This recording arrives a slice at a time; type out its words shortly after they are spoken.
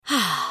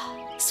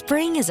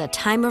Spring is a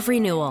time of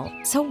renewal,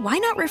 so why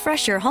not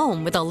refresh your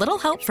home with a little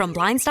help from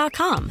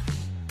Blinds.com?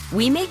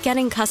 We make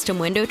getting custom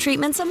window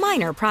treatments a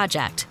minor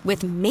project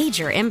with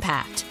major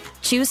impact.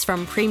 Choose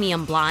from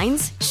premium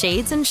blinds,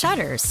 shades, and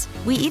shutters.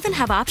 We even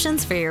have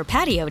options for your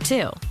patio,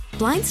 too.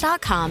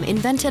 Blinds.com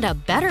invented a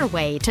better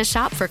way to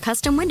shop for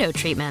custom window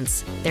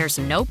treatments. There's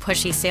no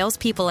pushy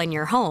salespeople in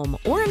your home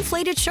or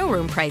inflated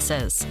showroom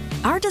prices.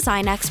 Our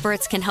design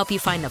experts can help you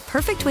find the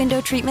perfect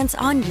window treatments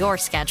on your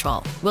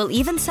schedule. We'll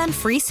even send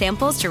free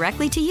samples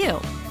directly to you.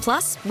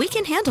 Plus, we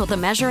can handle the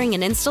measuring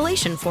and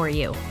installation for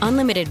you.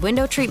 Unlimited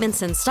window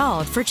treatments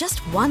installed for just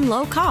one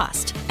low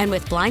cost. And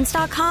with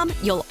Blinds.com,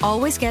 you'll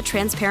always get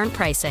transparent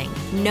pricing.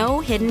 No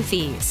hidden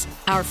fees.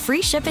 Our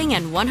free shipping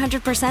and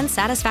 100%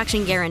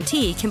 satisfaction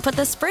guarantee can put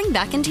the spring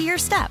back into your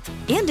step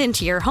and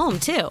into your home,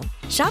 too.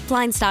 Shop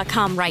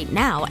Blinds.com right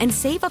now and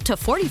save up to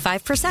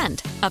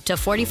 45%. Up to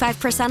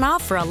 45%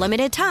 off for a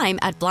limited time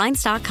at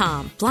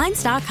Blinds.com.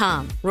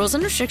 Blinds.com. Rules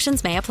and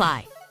restrictions may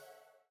apply.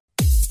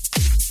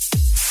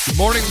 Good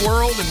morning,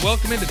 world, and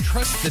welcome into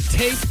Trust the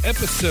Tape,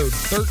 episode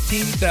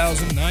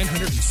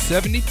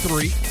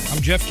 13,973. I'm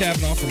Jeff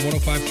Kavanaugh from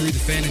 105.3 The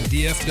Fan and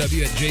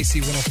DFW at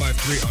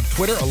JC1053 on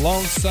Twitter,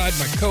 alongside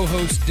my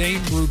co-host Dane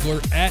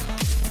Brugler at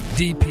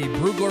DP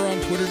Brugler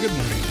on Twitter. Good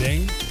morning,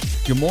 Dane.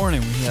 Good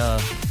morning. We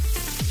a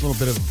little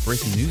bit of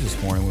breaking news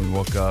this morning when we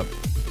woke up.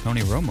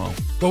 Tony Romo.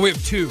 Well, we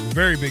have two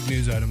very big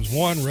news items.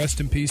 One, rest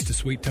in peace to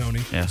Sweet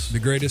Tony. Yes. The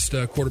greatest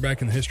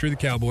quarterback in the history of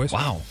the Cowboys.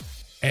 Wow.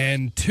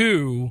 And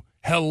two,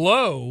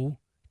 hello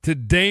to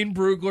Dane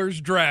Brugler's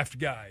draft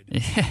guide.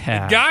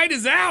 Yeah. The guide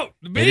is out.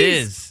 The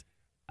beast.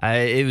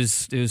 It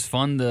is. It was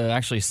fun to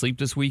actually sleep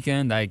this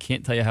weekend. I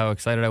can't tell you how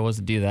excited I was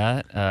to do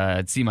that.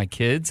 I'd see my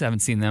kids. I haven't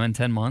seen them in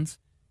 10 months.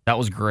 That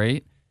was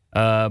great.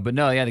 But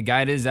no, yeah, the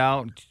guide is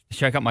out.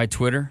 Check out my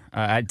Twitter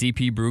at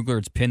DP Brugler.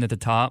 It's pinned at the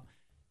top.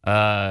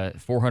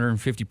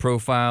 450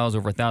 profiles,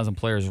 over 1,000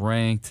 players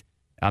ranked.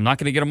 I'm not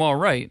going to get them all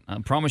right. I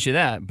promise you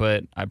that,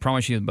 but I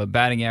promise you the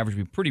batting average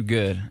will be pretty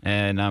good,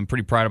 and I'm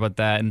pretty proud about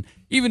that. And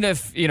even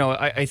if,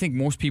 I think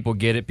most people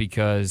get it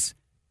because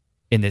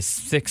in this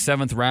 6th,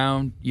 7th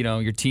round,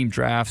 your team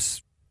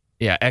drafts,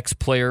 X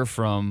player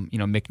from,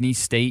 McNeese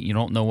State. You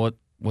don't know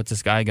what's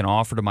this guy going to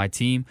offer to my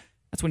team.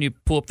 That's when you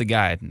pull up the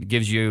guide. It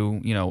gives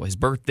you, his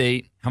birth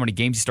date, how many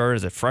games he started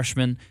as a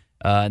freshman,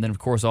 and then, of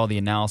course, all the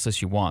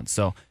analysis you want.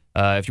 So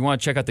if you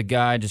want to check out the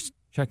guide, just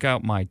check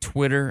out my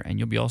Twitter, and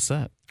you'll be all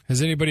set. Has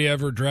anybody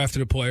ever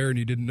drafted a player and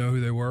you didn't know who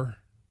they were?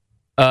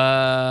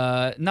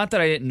 Not that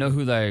I didn't know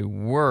who they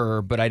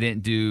were, but I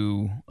didn't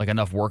do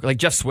enough work. Like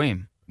Jeff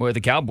Swaim with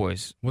the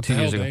Cowboys. What 2 the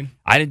hell, years ago. Dane?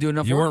 I didn't do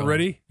enough work. You weren't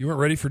ready? You weren't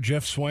ready for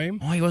Jeff Swaim?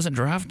 Oh, he wasn't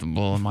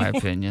draftable in my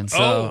opinion.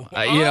 So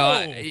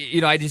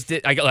I just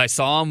did. I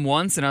saw him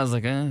once and I was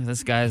like,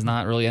 this guy's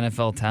not really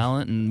NFL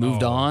talent, and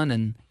moved on.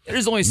 And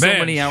there's only so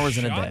many hours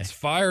in a day. Shots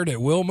fired at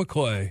Will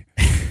McClay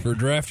for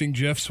drafting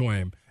Jeff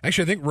Swaim.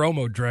 Actually, I think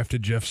Romo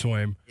drafted Jeff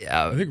Swaim.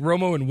 Yeah. I think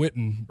Romo and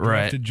Witten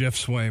drafted Jeff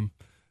Swaim.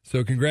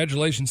 So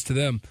congratulations to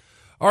them.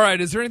 All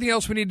right, is there anything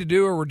else we need to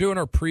do, or we're doing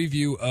our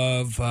preview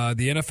of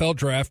the NFL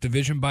draft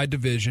division by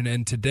division,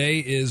 and today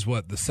is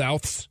what, the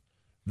Souths?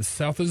 The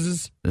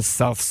Southses? The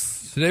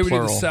Souths. Today we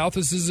plural. do the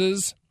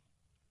Southses,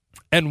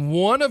 and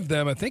one of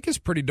them I think is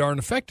pretty darn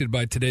affected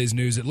by today's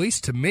news, at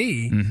least to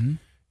me,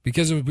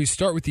 because if we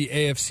start with the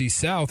AFC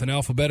South in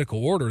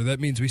alphabetical order,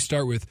 that means we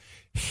start with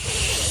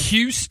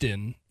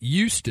Houston,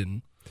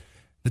 the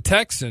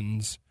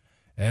Texans,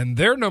 and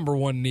their number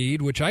one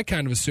need, which I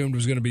kind of assumed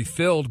was going to be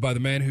filled by the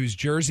man whose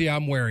jersey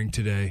I'm wearing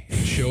today in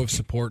a show of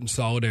support and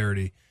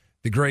solidarity,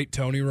 the great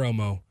Tony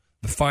Romo,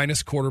 the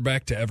finest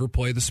quarterback to ever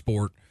play the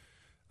sport.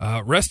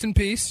 Rest in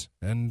peace,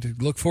 and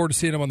look forward to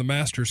seeing him on the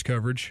Masters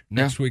coverage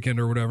next weekend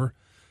or whatever.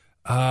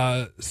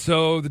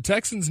 So the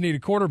Texans need a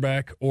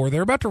quarterback, or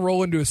they're about to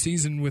roll into a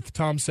season with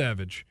Tom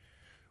Savage,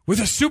 with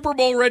a Super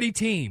Bowl-ready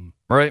team.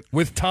 Right.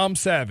 With Tom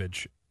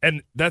Savage,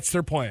 and that's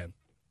their plan.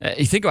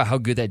 You think about how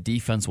good that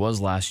defense was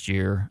last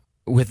year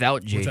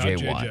without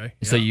J.J. Watt. Yeah.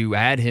 So you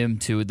add him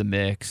to the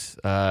mix.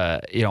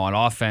 On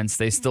offense,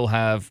 they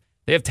have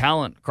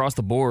talent across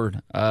the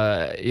board.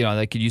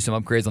 They could use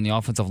some upgrades on the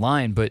offensive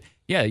line. But,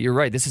 yeah, you're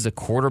right. This is a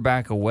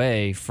quarterback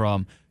away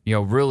from,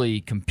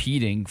 really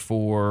competing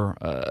for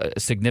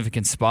a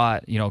significant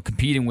spot,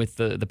 competing with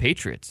the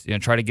Patriots,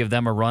 try to give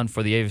them a run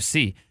for the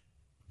AFC.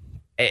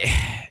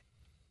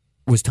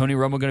 Was Tony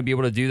Romo going to be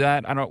able to do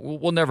that?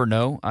 We'll never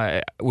know.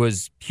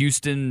 Was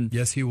Houston?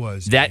 Yes, he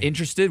was. That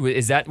interested?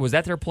 Was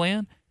that their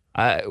plan?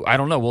 I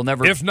don't know. We'll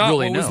never. If not,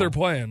 really what know. was their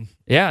plan?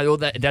 Yeah, well,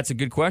 that's a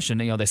good question.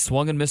 They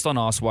swung and missed on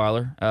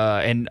Osweiler.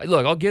 And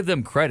look, I'll give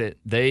them credit.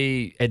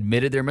 They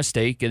admitted their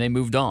mistake and they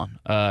moved on.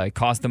 It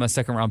cost them a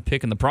second-round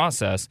pick in the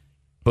process.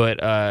 But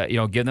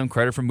give them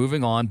credit for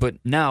moving on. But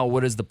now,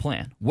 what is the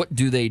plan? What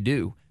do they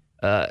do?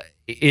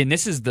 And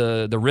this is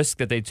the risk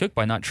that they took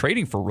by not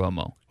trading for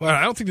Romo. Well,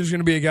 I don't think there's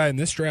going to be a guy in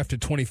this draft at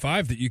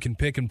 25 that you can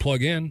pick and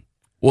plug in.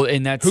 Well,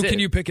 and that's Who can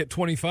you pick at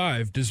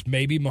 25? Does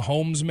maybe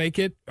Mahomes make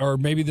it? Or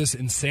maybe this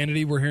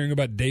insanity we're hearing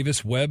about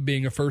Davis Webb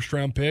being a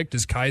first-round pick?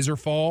 Does Kaiser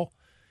fall?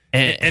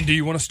 And do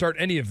you want to start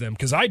any of them?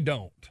 Because I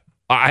don't.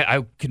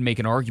 I could make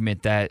an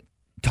argument that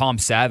Tom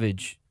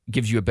Savage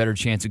gives you a better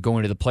chance of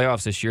going to the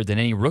playoffs this year than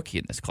any rookie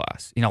in this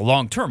class.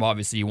 Long term,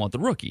 obviously, you want the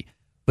rookie.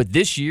 But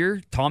this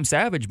year, Tom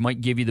Savage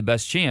might give you the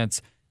best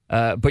chance.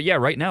 But yeah,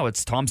 right now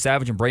it's Tom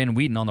Savage and Brandon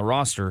Whedon on the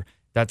roster.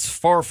 That's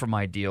far from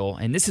ideal.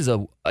 And this is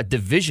a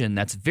division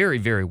that's very,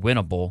 very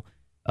winnable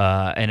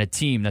and a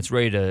team that's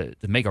ready to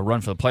make a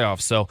run for the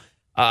playoffs. So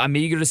I'm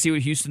eager to see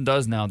what Houston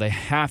does now. They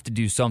have to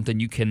do something.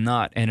 You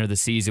cannot enter the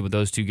season with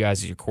those two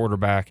guys as your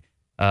quarterback.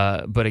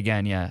 But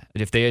again, yeah,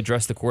 if they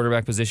address the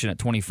quarterback position at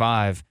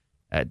 25,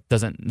 it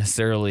doesn't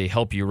necessarily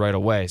help you right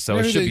away. So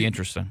it should be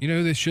interesting. You know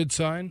who they should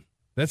sign?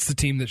 That's the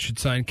team that should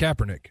sign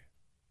Kaepernick.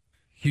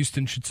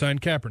 Houston should sign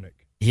Kaepernick.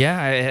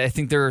 Yeah, I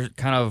think they're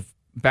kind of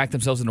backed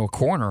themselves into a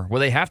corner where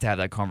they have to have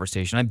that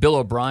conversation. And Bill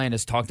O'Brien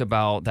has talked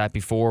about that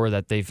before,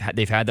 that they've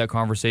had that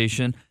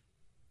conversation.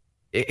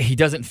 He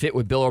doesn't fit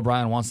what Bill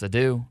O'Brien wants to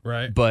do.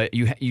 Right. But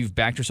you've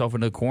backed yourself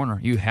into a corner.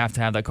 You have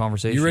to have that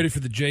conversation. You ready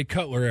for the Jay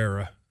Cutler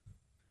era?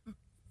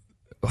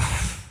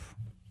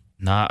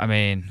 I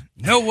mean,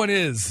 no one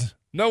is.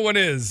 No one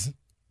is.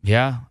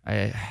 Yeah,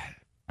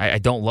 I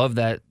don't love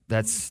that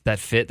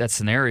fit, that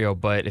scenario.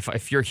 But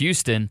if you're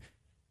Houston,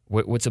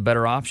 what's a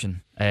better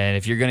option? And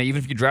if you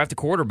draft a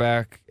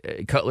quarterback,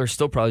 Cutler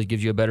still probably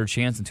gives you a better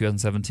chance in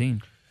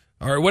 2017.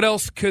 All right, what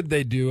else could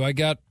they do? I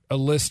got a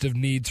list of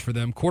needs for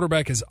them.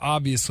 Quarterback is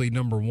obviously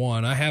number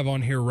one. I have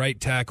on here right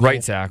tackle,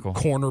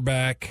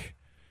 cornerback.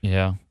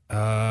 Yeah.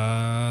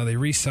 They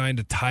re-signed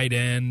a tight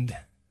end.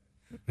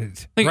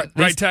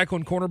 Right tackle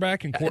and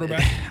quarterback and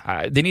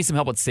quarterback. They need some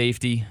help with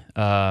safety.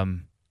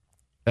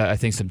 I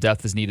think some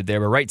depth is needed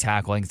there, but right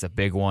tackle, I think it's a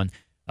big one.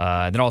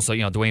 Then also,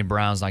 Dwayne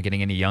Brown's not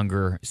getting any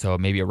younger, so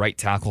maybe a right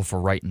tackle for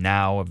right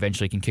now.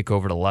 Eventually can kick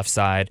over to the left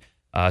side.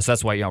 So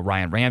that's why,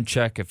 Ryan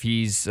Ramczyk, if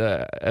he's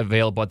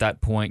available at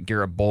that point,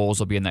 Garrett Bowles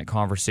will be in that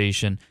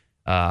conversation.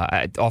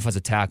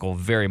 Offensive tackle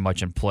very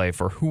much in play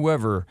for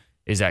whoever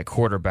is at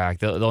quarterback.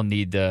 They'll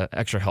need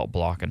extra help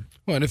blocking.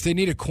 Well, and if they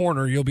need a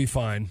corner, you'll be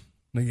fine.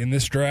 Like in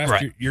this draft,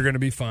 right, you're going to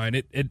be fine.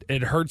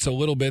 It hurts a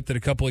little bit that a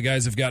couple of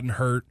guys have gotten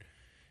hurt.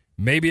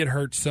 Maybe it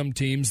hurts some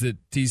teams that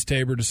Tease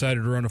Tabor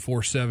decided to run a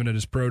 4.7 at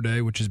his pro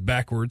day, which is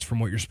backwards from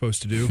what you're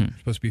supposed to do. You're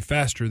supposed to be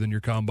faster than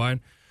your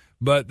combine.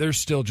 But there's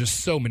still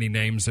just so many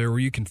names there where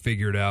you can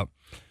figure it out.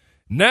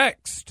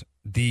 Next,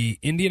 the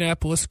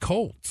Indianapolis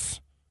Colts.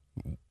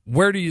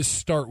 Where do you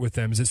start with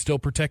them? Is it still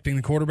protecting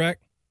the quarterback?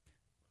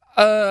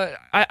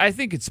 I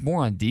think it's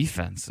more on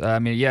defense. I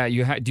mean, yeah,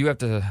 you do have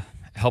to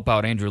help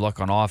out Andrew Luck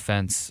on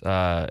offense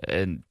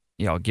and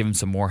give him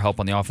some more help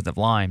on the offensive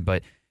line.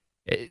 But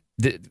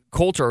the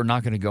Colts are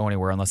not going to go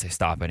anywhere unless they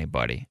stop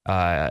anybody.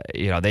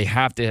 They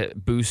have to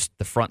boost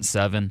the front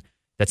seven.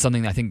 That's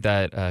something I think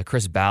that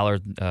Chris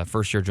Ballard,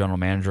 first-year general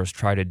manager, has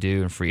tried to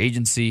do in free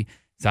agency,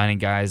 signing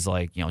guys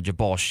like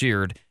Jabal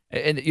Sheard,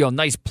 and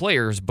nice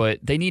players, but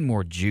they need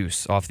more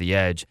juice off the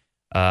edge.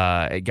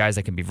 Guys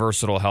that can be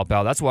versatile, help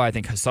out. That's why I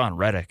think Hassan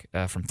Reddick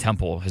from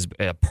Temple is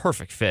a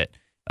perfect fit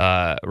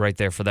right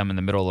there for them in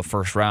the middle of the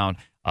first round.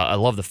 I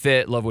love the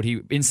fit, love what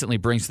he instantly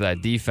brings to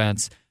that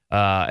defense.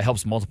 It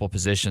helps multiple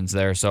positions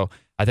there. So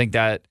I think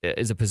that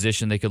is a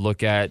position they could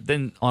look at.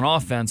 Then on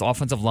offense,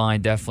 offensive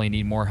line definitely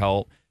need more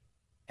help.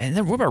 And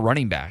then what about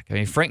running back? I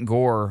mean, Frank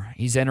Gore,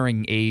 he's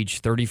entering age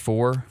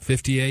 34.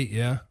 58,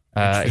 yeah.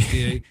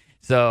 58.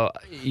 So,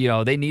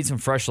 they need some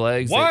fresh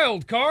legs.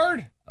 Wild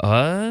card?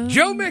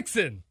 Joe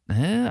Mixon.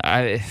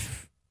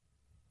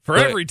 For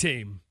every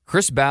team.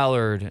 Chris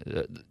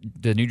Ballard,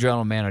 the new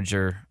general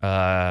manager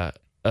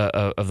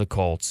of the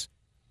Colts,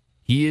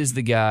 he is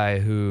the guy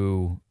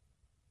who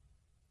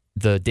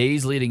the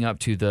days leading up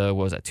to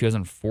the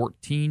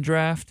 2014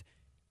 draft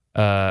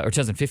or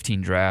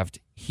 2015 draft,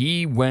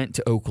 he went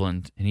to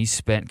Oakland and he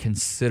spent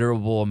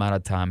considerable amount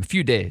of time, a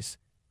few days,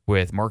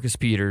 with Marcus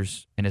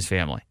Peters and his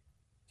family.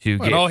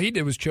 And all he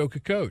did was choke a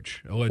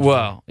coach, allegedly.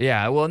 Well,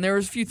 yeah. Well, and there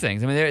was a few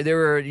things. I mean, there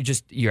were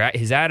just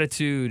his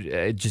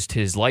attitude, just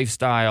his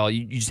lifestyle.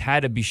 You just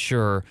had to be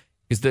sure,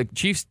 because the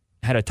Chiefs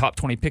had a top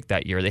 20 pick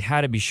that year. They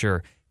had to be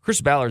sure.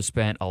 Chris Ballard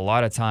spent a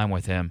lot of time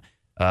with him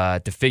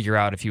to figure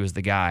out if he was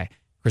the guy.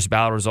 Chris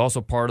Ballard was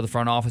also part of the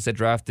front office that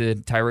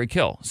drafted Tyreek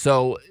Hill.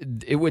 So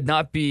it would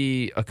not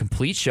be a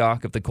complete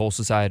shock if the Colts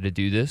decided to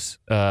do this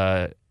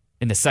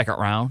in the second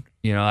round.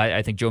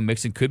 I think Joe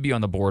Mixon could be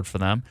on the board for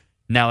them.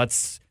 Now,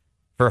 that's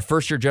for a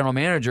first-year general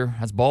manager,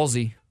 that's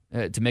ballsy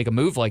to make a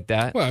move like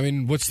that. Well, I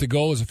mean, what's the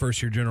goal as a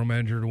first-year general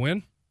manager? To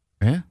win?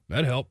 Yeah.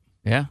 That'd help.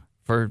 Yeah.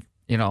 For,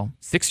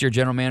 six-year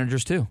general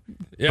managers, too.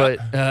 Yeah.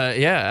 But,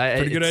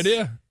 pretty good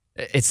idea.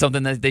 It's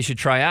something that they should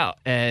try out,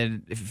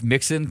 and if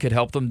Mixon could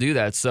help them do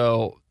that.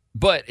 So,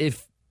 but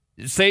if,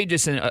 say,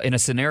 just in a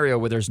scenario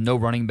where there's no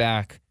running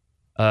back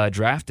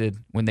drafted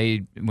when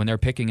they're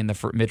picking in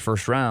the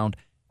mid-first round,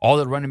 all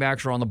the running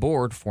backs are on the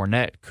board: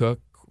 Fournette, Cook,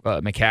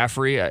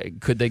 McCaffrey.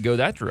 Could they go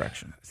that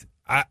direction?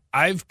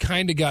 I've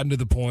kind of gotten to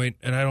the point,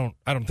 and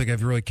I don't think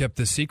I've really kept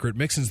this secret.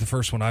 Mixon's the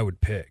first one I would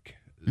pick.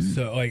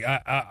 So, like,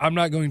 I'm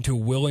not going to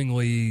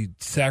willingly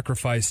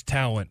sacrifice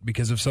talent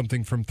because of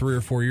something from 3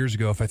 or 4 years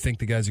ago. If I think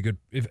the guy's a good,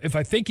 if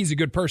I think he's a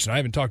good person, I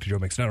haven't talked to Joe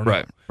Mixon. I don't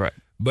know. Right.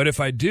 But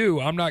if I do,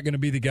 I'm not going to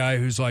be the guy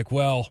who's like,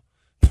 well,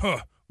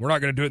 we're not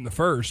going to do it in the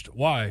first.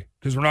 Why?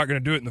 Because we're not going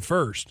to do it in the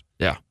first.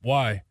 Yeah.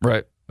 Why?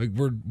 Right. Like,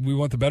 we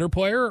want the better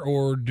player,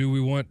 or do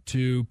we want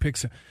to pick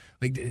some?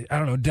 Like, I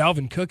don't know,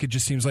 Dalvin Cook. It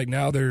just seems like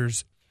now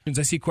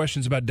I see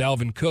questions about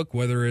Dalvin Cook,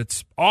 whether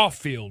it's off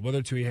field, whether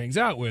it's who he hangs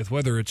out with,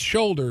 whether it's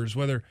shoulders,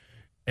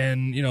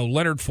 and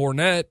Leonard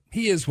Fournette,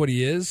 he is what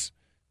he is.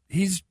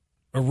 He's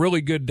a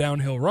really good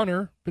downhill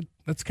runner, but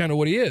that's kind of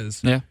what he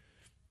is. Yeah.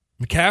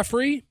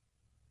 McCaffrey,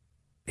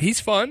 he's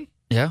fun.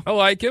 Yeah. I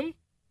like him.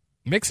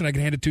 Mixon, I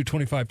can hand it to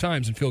 25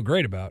 times and feel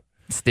great about.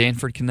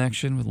 Stanford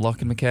connection with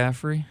Luck and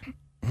McCaffrey.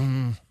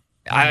 And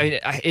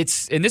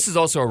this is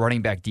also a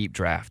running back deep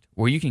draft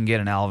where you can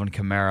get an Alvin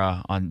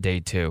Kamara on day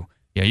 2.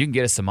 You can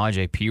get a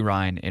Samaje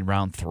Perine in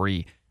round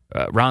 3.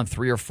 Round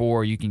 3 or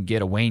 4, you can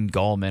get a Wayne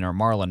Gallman or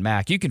Marlon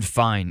Mack. You can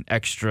find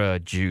extra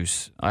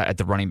juice at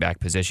the running back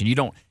position. You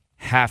don't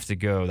have to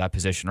go that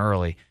position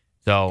early.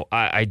 So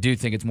I do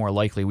think it's more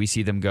likely we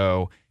see them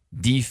go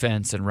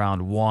defense in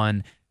round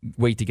 1,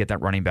 wait to get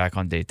that running back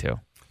on day 2.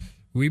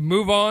 We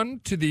move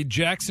on to the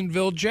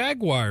Jacksonville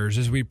Jaguars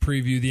as we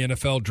preview the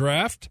NFL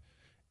draft.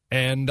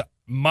 And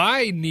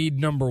my need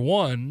number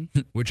 1,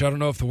 which I don't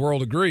know if the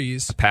world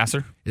agrees,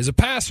 Passer? Is a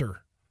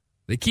passer.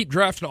 They keep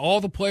drafting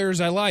all the players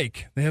I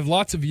like. They have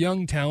lots of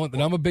young talent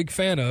that I'm a big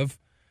fan of,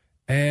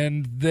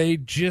 and they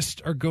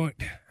just are going,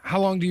 how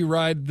long do you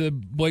ride the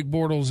Blake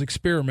Bortles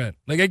experiment?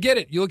 Like, I get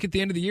it. You look at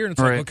the end of the year, and it's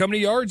like, look how many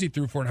yards he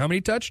threw for and how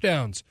many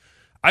touchdowns.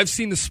 I've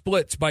seen the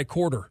splits by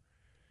quarter.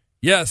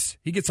 Yes,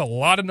 he gets a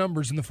lot of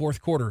numbers in the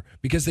fourth quarter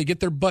because they get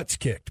their butts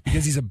kicked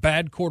because he's a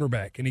bad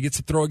quarterback, and he gets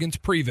to throw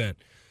against prevent.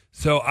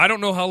 So I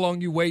don't know how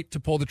long you wait to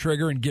pull the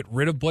trigger and get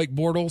rid of Blake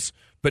Bortles,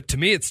 but to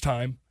me it's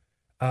time.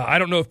 I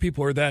don't know if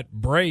people are that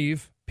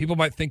brave. People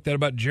might think that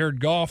about Jared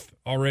Goff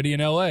already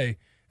in L.A.,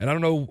 and I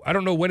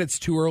don't know when it's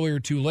too early or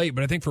too late,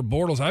 but I think for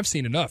Bortles I've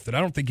seen enough that I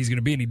don't think he's going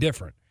to be any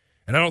different,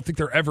 and I don't think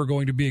they're ever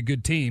going to be a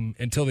good team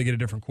until they get a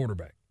different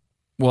quarterback.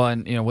 Well,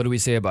 and what do we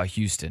say about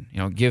Houston?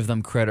 Give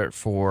them credit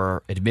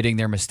for admitting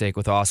their mistake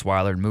with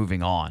Osweiler and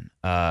moving on.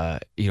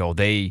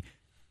 They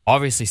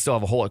obviously still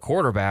have a hole at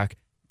quarterback,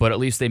 but at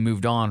least they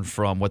moved on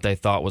from what they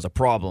thought was a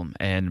problem.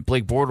 And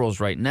Blake Bortles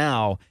right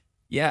now,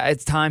 yeah,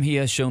 at time he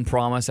has shown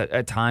promise.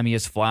 At time he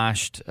has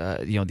flashed,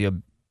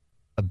 the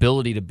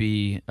ability to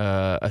be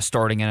a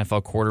starting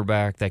NFL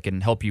quarterback that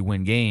can help you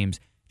win games.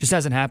 Just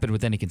hasn't happened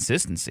with any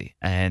consistency.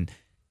 And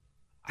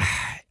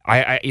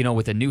I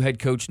with a new head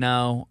coach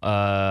now,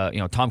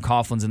 Tom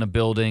Coughlin's in the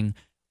building.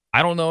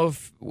 I don't know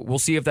if we'll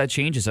see if that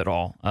changes at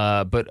all.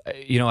 But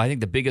I think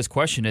the biggest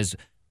question is,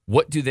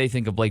 what do they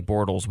think of Blake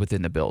Bortles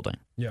within the building?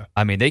 Yeah,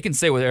 I mean, they can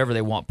say whatever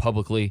they want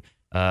publicly,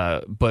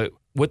 but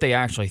what they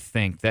actually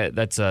think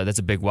that's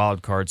a big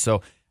wild card.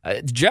 So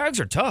the Jags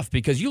are tough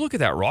because you look at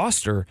that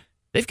roster,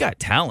 they've got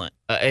talent,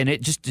 and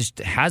it just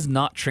has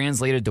not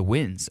translated to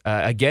wins.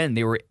 Again,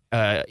 they were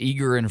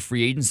eager in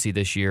free agency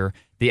this year.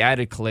 They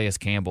added Calais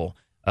Campbell,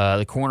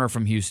 the corner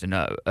from Houston,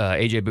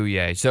 AJ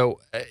Bouye.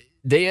 So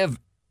they have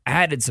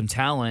added some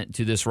talent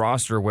to this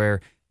roster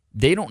where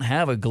they don't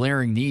have a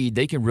glaring need.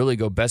 They can really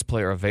go best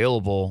player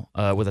available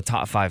with a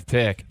top 5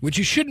 pick. Which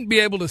you shouldn't be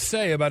able to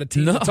say about a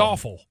team that's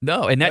awful.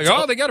 No, and that's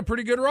they got a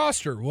pretty good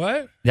roster.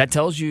 What? That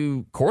tells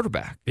you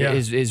quarterback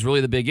is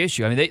really the big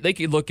issue. I mean, they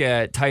could look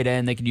at tight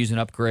end. They could use an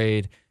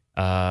upgrade.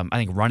 I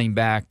think running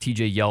back,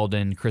 TJ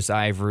Yeldon, Chris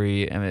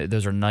Ivory, I mean,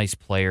 those are nice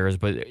players,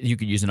 but you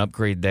could use an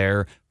upgrade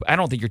there. But I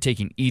don't think you're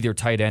taking either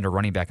tight end or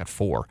running back at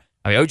 4.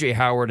 I mean, O.J.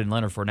 Howard and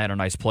Leonard Fournette are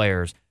nice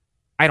players.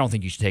 I don't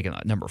think you should take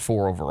a number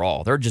 4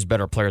 overall. They're just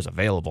better players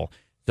available.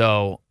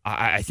 So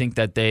I think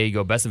that they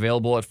go best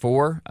available at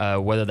 4,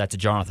 whether that's a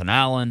Jonathan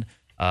Allen,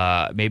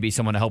 maybe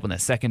someone to help in the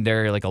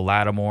secondary like a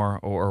Lattimore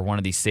or one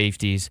of these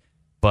safeties.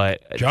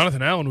 But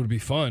Jonathan Allen would be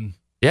fun.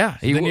 Yeah.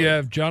 Then you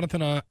have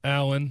Jonathan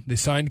Allen. They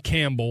signed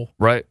Campbell.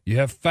 Right. You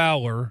have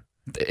Fowler,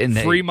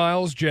 Free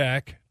Miles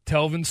Jack,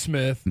 Telvin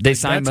Smith. They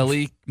signed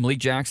Malik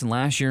Jackson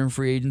last year in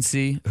free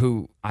agency,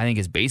 who I think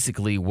is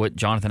basically what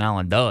Jonathan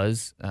Allen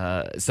does.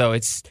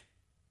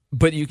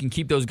 But you can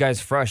keep those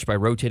guys fresh by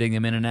rotating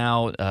them in and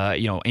out.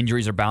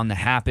 Injuries are bound to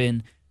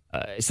happen.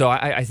 So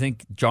I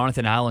think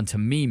Jonathan Allen, to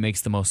me,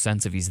 makes the most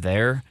sense if he's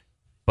there.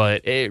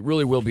 But it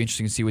really will be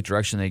interesting to see what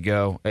direction they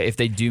go. If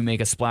they do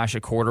make a splash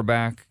at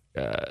quarterback,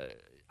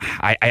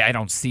 I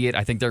don't see it.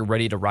 I think they're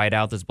ready to ride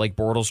out this Blake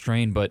Bortles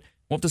train, but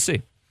we'll have to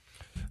see.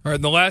 All right,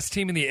 and the last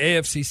team in the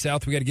AFC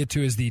South we got to get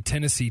to is the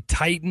Tennessee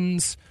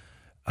Titans.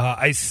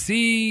 I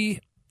see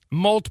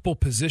multiple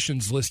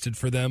positions listed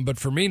for them, but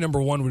for me, number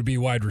 1 would be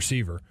wide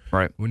receiver.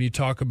 Right. When you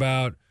talk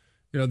about,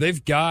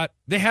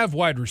 they have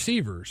wide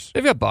receivers.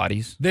 They've got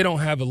bodies. They don't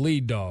have a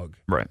lead dog.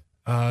 Right.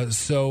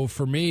 So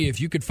for me, if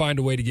you could find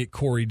a way to get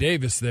Corey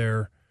Davis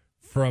there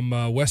from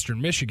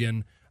Western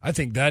Michigan, I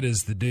think that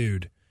is the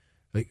dude.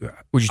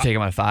 Would you take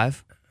him at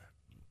 5?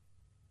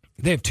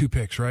 They have 2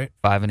 picks, right?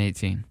 5 and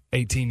 18.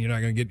 18, you're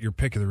not going to get your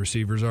pick of the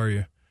receivers, are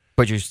you?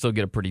 But you still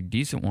get a pretty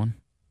decent one,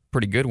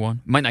 pretty good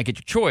one. Might not get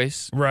your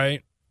choice.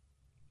 Right.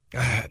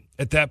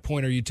 At that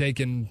point, are you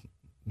taking...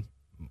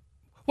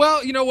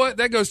 Well, you know what?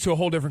 That goes to a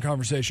whole different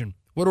conversation.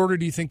 What order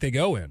do you think they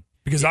go in?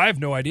 Because I have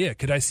no idea.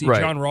 Could I see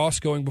John Ross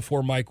going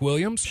before Mike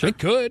Williams? Sure. I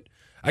could.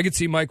 I could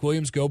see Mike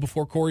Williams go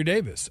before Corey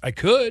Davis. I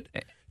could.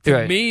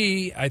 To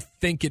me, I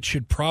think it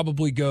should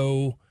probably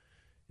go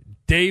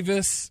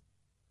Davis,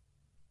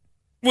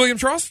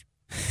 Williams, Ross.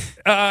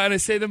 And I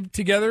say them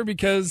together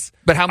because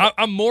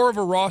I'm more of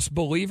a Ross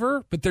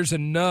believer, but there's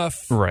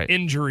enough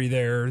injury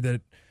there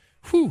that,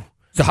 whew.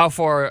 So how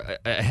far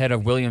ahead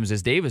of Williams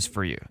is Davis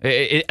for you?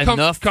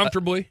 Enough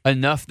comfortably.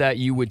 Enough that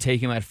you would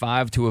take him at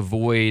 5 to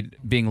avoid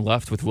being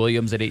left with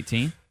Williams at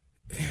 18?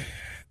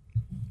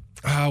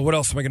 What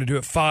else am I going to do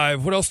at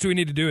 5? What else do we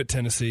need to do at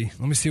Tennessee?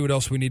 Let me see what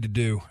else we need to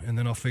do, and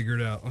then I'll figure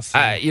it out. Let's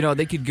see.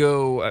 They could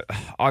go,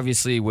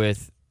 obviously,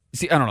 with...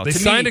 See, I don't know. They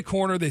signed a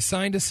corner. They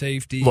signed a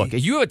safety. Look,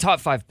 if you have a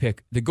top 5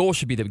 pick, the goal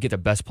should be to get the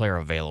best player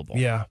available.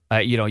 Yeah.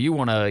 You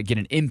want to get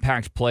an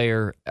impact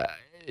player,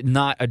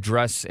 not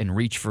address and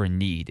reach for a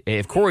need.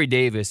 If Corey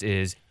Davis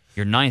is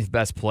your 9th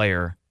best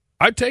player,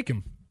 I'd take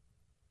him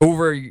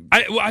over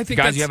I think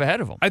guys you have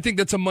ahead of him. I think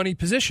that's a money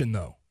position,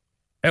 though.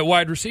 At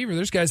wide receiver,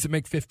 there's guys that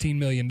make $15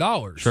 million.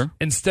 Sure.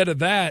 Instead of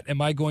that,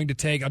 am I going to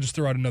take, I'll just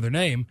throw out another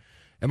name,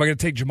 am I going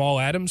to take Jamal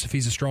Adams if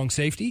he's a strong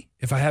safety?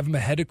 If I have him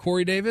ahead of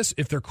Corey Davis,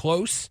 if they're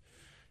close?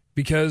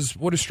 Because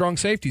what do strong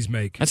safeties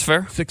make? That's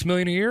fair. $6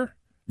 million a year?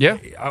 Yeah.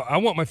 I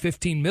want my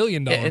 $15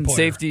 million and player.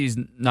 Safety is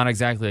not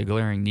exactly a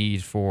glaring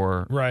need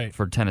for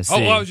Tennessee.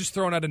 Oh, well, I was just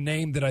throwing out a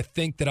name that I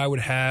think that I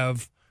would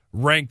have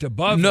ranked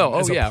above him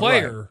as a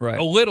player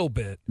a little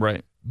bit.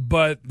 Right.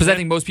 But I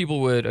think most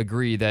people would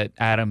agree that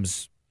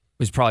Adams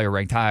was probably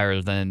ranked higher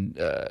than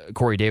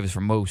Corey Davis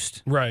for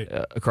most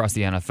across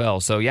the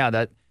NFL. So, yeah,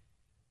 that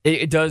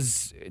it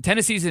does.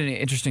 Tennessee's in an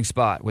interesting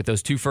spot with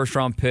those 2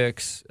 first-round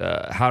picks.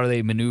 How do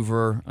they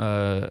maneuver,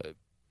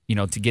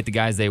 to get the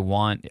guys they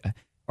want?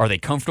 Are they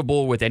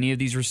comfortable with any of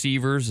these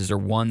receivers? Is there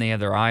one they have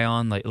their eye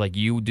on like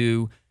you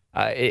do?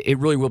 It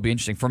really will be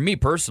interesting. For me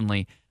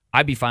personally,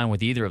 I'd be fine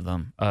with either of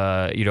them.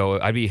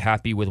 I'd be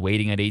happy with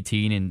waiting at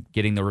 18 and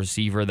getting the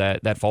receiver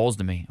that falls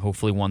to me.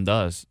 Hopefully one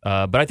does.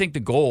 But I think the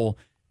goal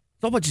 –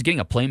 it's all about just getting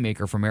a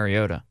playmaker for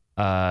Mariota.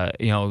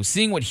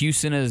 Seeing what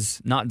Houston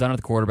has not done at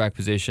the quarterback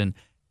position,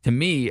 to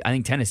me, I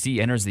think Tennessee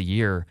enters the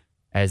year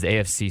as the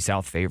AFC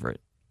South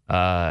favorite.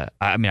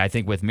 I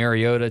think with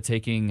Mariota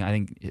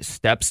taking,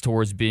 steps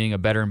towards being a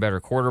better and better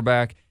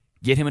quarterback,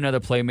 get him another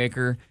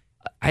playmaker.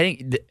 I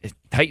think the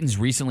Titans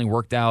recently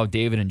worked out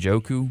David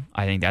Njoku.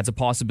 I think that's a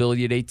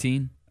possibility at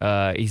 18.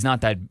 He's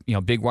not that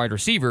big wide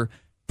receiver,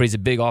 but he's a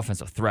big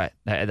offensive threat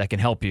that can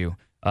help you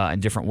in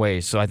different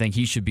ways. So I think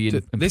he should be in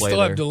They play still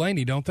have there.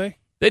 Delaney, don't they?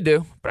 They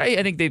do, but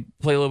I think they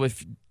play a little bit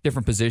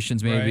different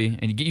positions maybe,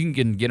 and you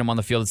can get them on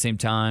the field at the same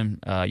time.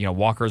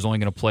 Walker's only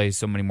going to play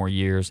so many more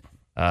years.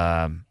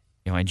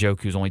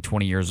 Njoku's only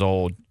 20 years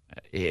old.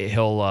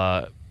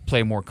 He'll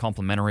play a more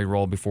complementary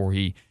role before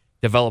he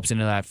develops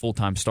into that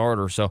full-time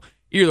starter. So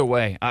either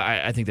way,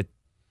 I think that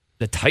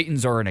the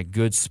Titans are in a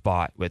good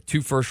spot with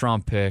 2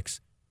 first-round picks,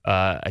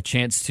 a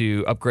chance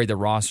to upgrade the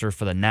roster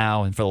for the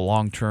now and for the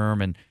long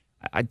term. And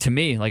to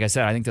me, like I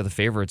said, I think they're the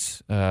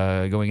favorites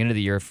going into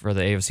the year for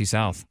the AFC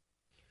South.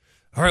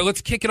 All right,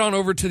 let's kick it on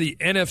over to the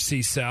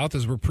NFC South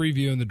as we're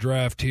previewing the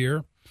draft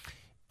here.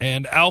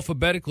 And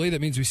alphabetically,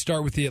 that means we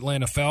start with the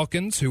Atlanta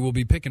Falcons, who will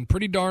be picking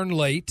pretty darn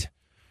late.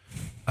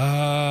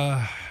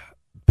 Pass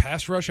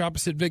rush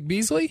opposite Vic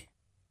Beasley?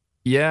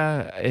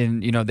 Yeah,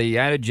 and, they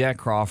added Jack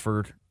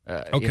Crawford,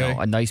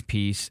 a nice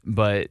piece,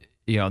 but,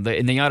 they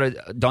added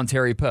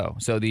Dontari Poe,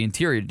 so the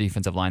interior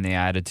defensive line they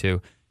added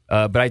to.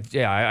 But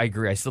I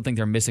agree. I still think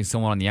they're missing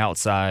someone on the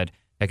outside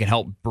that can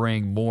help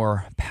bring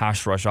more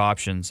pass rush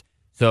options.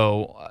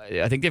 So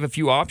I think they have a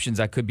few options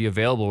that could be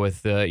available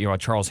with a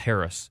Charles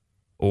Harris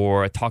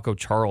or a Taco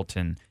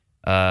Charlton,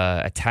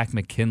 a Tack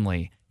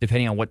McKinley,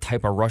 depending on what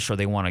type of rusher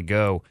they want to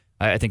go.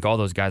 I think all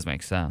those guys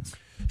make sense.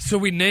 So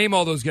we name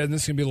all those guys, and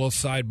this is going to be a little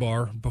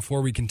sidebar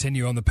before we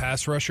continue on the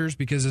pass rushers,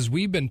 because as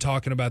we've been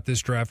talking about this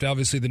draft,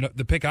 obviously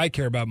the pick I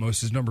care about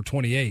most is number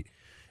 28.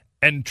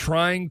 And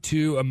trying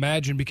to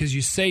imagine, because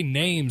you say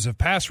names of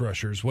pass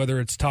rushers, whether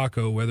it's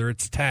Taco, whether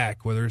it's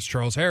Tack, whether it's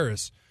Charles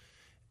Harris,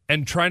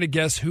 and trying to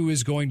guess who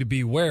is going to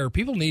be where,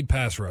 people need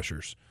pass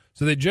rushers.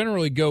 So they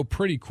generally go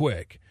pretty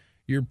quick.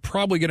 You're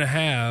probably going to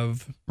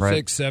have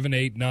 6, 7,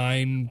 8,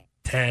 9,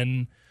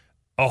 10,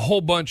 a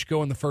whole bunch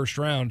go in the first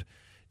round.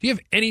 Do you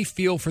have any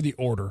feel for the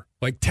order?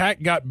 Like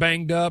Tack got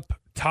banged up.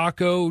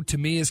 Taco, to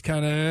me, is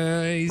kind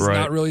of, he's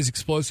not really as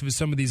explosive as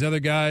some of these other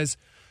guys.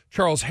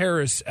 Charles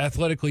Harris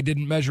athletically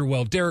didn't measure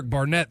well. Derek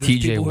Barnett, there's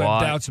people who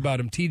have doubts about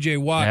him. TJ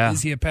Watt,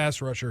 is he a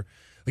pass rusher?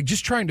 Like,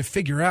 just trying to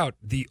figure out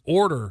the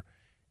order.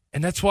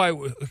 And that's why.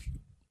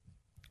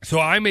 So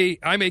I'm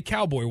a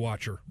Cowboy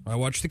watcher. I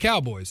watch the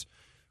Cowboys.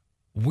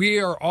 We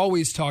are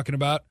always talking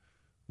about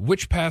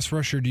which pass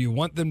rusher do you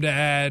want them to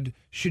add?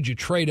 Should you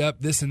trade up,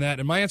 this and that?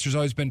 And my answer has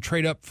always been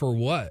trade up for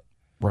what?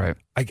 Right.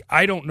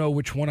 I don't know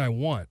which one I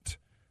want.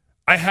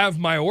 I have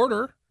my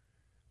order,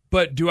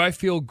 But do I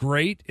feel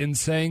great in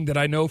saying that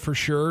I know for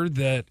sure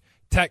that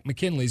Takk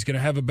McKinley is going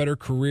to have a better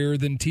career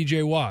than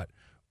TJ Watt,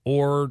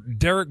 or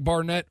Derek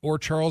Barnett or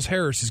Charles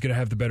Harris is going to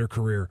have the better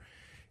career?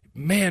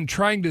 Man,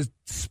 trying to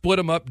split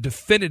them up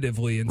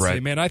definitively and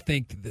say, man, I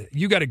think that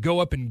you got to go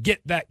up and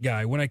get that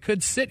guy, when I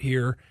could sit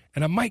here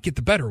and I might get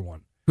the better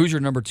one. Who's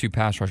your number 2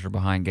 pass rusher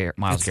behind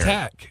Myles Garrett?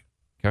 Takk.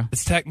 Okay.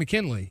 It's Takk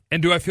McKinley.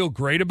 And do I feel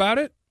great about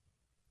it?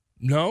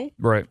 No.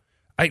 Right.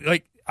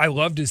 I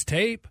loved his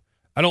tape.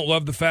 I don't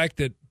love the fact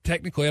that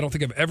technically I don't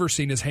think I've ever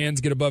seen his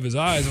hands get above his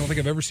eyes. I don't think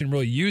I've ever seen him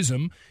really use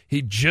them.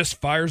 He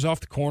just fires off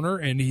the corner,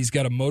 and he's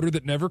got a motor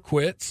that never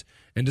quits.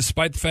 And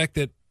despite the fact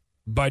that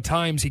by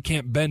times he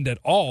can't bend at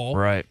all,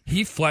 right,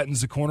 he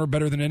flattens the corner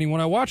better than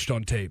anyone I watched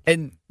on tape.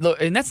 And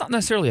look, and that's not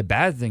necessarily a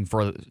bad thing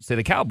for, say,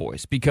 the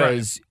Cowboys,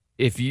 because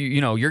if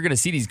you're going to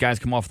see these guys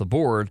come off the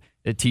board,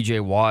 a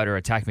TJ Watt or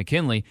a Takk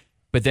McKinley,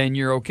 but then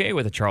you're okay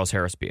with a Charles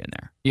Harris being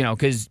there,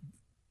 because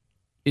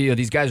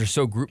these guys are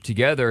so grouped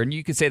together. And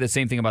you could say the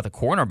same thing about the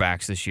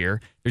cornerbacks this year.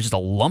 There's just a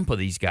lump of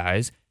these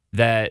guys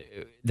that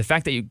the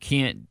fact that you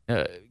can't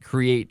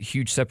create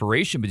huge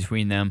separation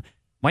between them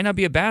might not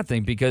be a bad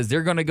thing, because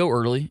they're going to go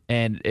early,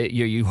 and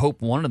you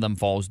hope one of them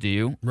falls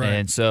due. Right.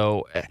 And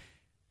so,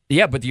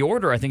 but the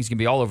order, I think, is going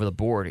to be all over the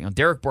board.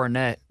 Derek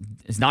Barnett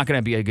is not going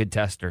to be a good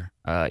tester.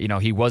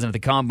 He wasn't at the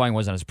Combine,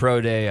 wasn't at his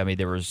pro day. I mean,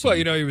 there was... Well,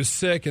 he was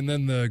sick, and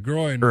then the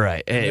groin.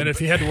 Right. And if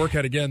he had to work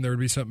out again, there would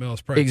be something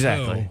else. Probably.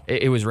 Exactly.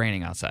 It was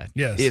raining outside.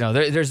 Yes.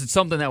 There's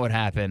something that would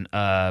happen.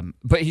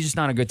 But he's just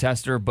not a good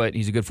tester, but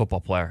he's a good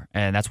football player.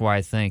 And that's why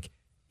I think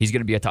he's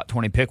going to be a top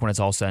 20 pick when it's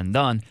all said and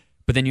done.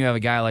 But then you have a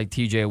guy like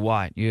TJ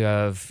Watt. You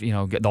have,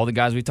 all the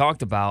guys we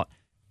talked about.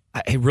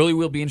 It really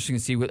will be interesting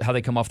to see how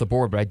they come off the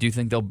board. But I do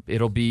think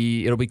it'll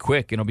be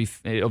quick and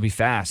it'll be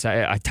fast.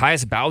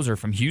 Tyus Bowser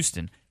from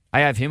Houston, I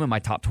have him in my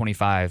top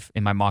 25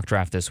 in my mock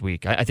draft this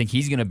week. I think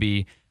he's going to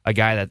be a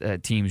guy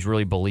that teams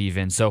really believe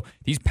in. So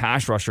these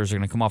pass rushers are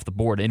going to come off the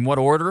board. In what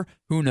order?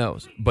 Who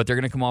knows? But they're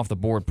going to come off the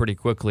board pretty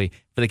quickly.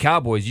 For the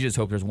Cowboys, you just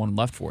hope there's one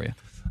left for you.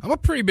 I'm a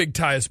pretty big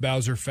Tyus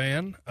Bowser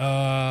fan.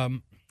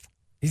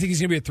 You think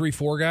he's going to be a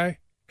 3-4 guy?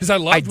 Because I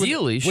loved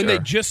when they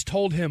just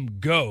told him,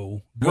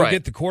 go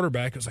get the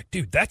quarterback. I was like,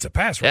 dude, that's a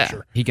pass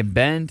rusher. He can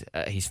bend.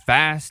 He's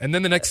fast. And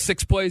then the next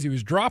 6 plays, he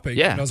was dropping.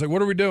 Yeah. And I was like,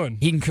 what are we doing?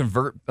 He can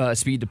convert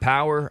speed to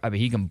power. I mean,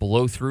 he can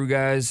blow through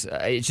guys.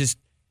 It's just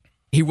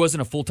he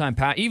wasn't a full-time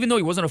pass. Even though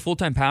he wasn't a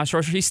full-time pass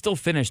rusher, he still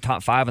finished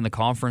top 5 in the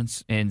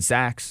conference in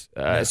sacks.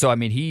 So, I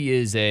mean, he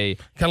is a...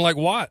 Kind of like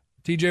Watt.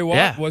 TJ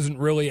Watt wasn't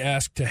really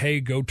asked to, hey,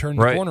 go turn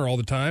the corner all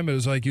the time. It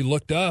was like you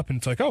looked up and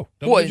it's like, oh,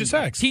 double-digit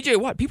sacks. TJ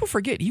Watt, people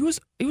forget, he was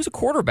a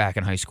quarterback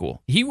in high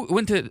school. He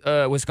went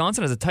to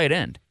Wisconsin as a tight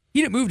end.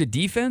 He didn't move to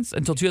defense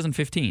until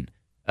 2015.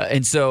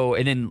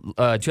 And in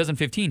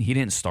 2015, he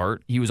didn't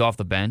start. He was off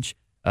the bench,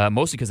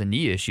 mostly because of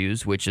knee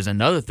issues, which is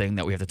another thing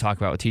that we have to talk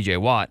about with TJ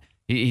Watt.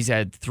 He's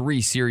had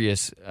 3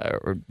 serious,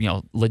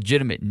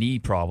 legitimate knee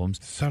problems.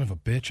 Son of a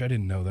bitch, I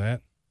didn't know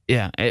that.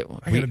 Yeah, I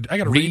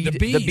gotta read the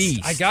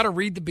Beast. I gotta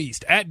read the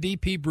Beast at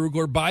DP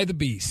Brugler. Buy the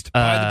Beast.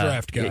 Buy the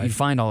draft guide. You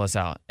find all this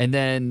out, and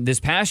then this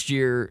past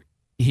year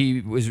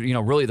he was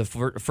really the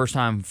first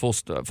time full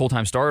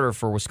time starter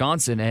for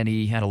Wisconsin, and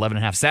he had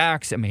 11.5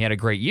 sacks. I mean, he had a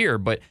great year,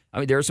 but I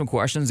mean there are some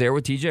questions there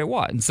with TJ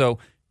Watt, and so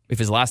if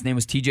his last name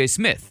was TJ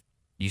Smith,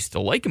 you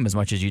still like him as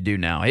much as you do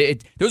now.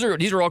 These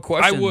are all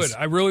questions.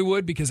 I really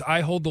would, because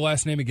I hold the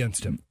last name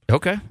against him.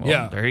 Okay,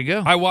 well, there you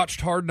go. I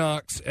watched Hard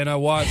Knocks, and I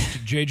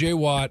watched J.J.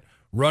 Watt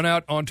run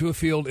out onto a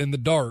field in the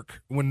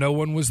dark when no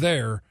one was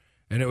there,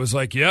 and it was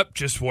like, yep,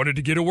 just wanted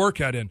to get a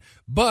workout in.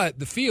 But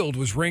the field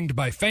was ringed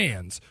by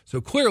fans,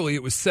 so clearly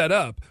it was set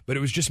up, but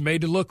it was just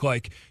made to look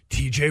like,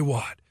 TJ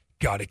Watt,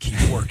 gotta keep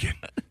working.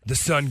 The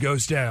sun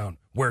goes down.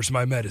 Where's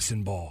my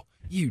medicine ball?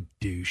 You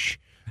douche.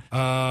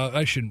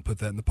 I shouldn't put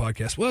that in the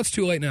podcast. Well, it's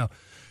too late now.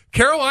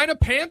 Carolina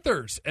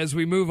Panthers, as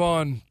we move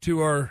on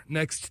to our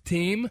next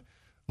team.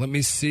 Let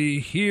me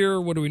see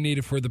here. What do we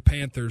need for the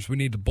Panthers? We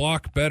need to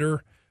block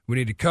better. We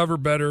need to cover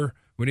better.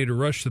 We need to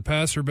rush the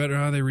passer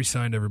better. They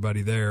re-signed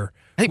everybody there.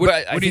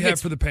 What do you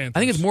have for the Panthers? I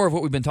think it's more of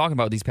what we've been talking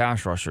about with these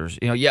pass rushers.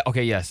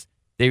 Yes.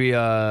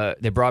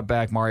 They brought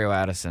back Mario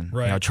Addison.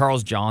 Right.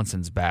 Charles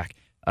Johnson's back.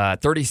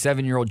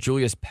 37-year-old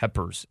Julius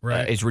Peppers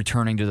is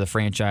returning to the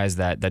franchise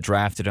that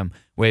drafted him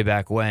way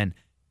back when.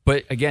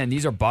 But again,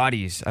 these are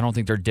bodies. I don't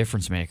think they're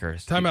difference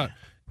makers. Time out.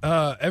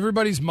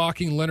 Everybody's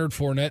mocking Leonard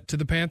Fournette to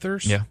the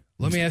Panthers. Yeah.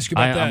 Let me ask you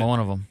about that. I'm one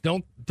of them.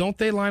 Don't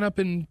they line up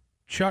in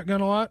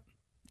shotgun a lot?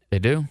 They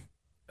do.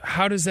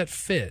 How does that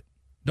fit?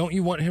 Don't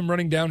you want him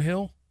running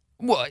downhill?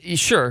 Well,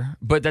 sure,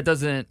 but that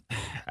doesn't.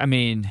 I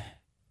mean,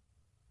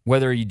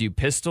 whether you do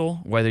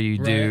pistol, whether you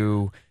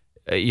do,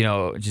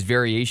 just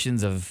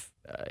variations of,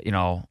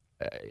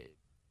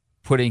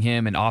 putting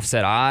him in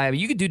offset eye. I mean,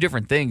 you could do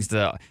different things.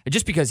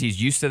 Just because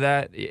he's used to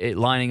that,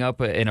 lining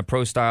up in a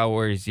pro style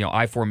where he's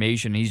I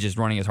formation, he's just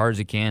running as hard as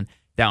he can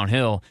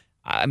downhill.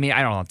 I mean,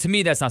 I don't know. To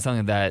me, that's not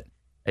something that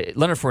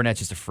Leonard Fournette's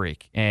just a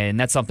freak, and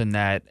that's something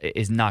that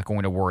is not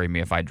going to worry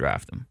me if I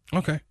draft him.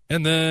 Okay.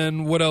 And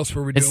then what else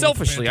were we doing? And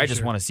selfishly, I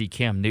just want to see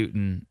Cam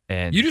Newton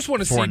and you just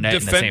want to see Fournette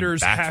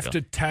defenders have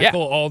to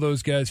tackle all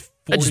those guys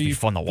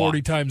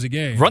 40 times a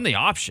game. Run the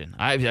option.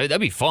 That'd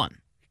be fun.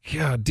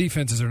 Yeah,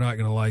 defenses are not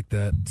going to like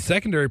that.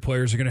 Secondary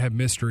players are going to have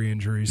mystery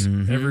injuries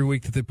every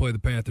week that they play the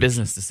Panthers.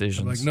 Business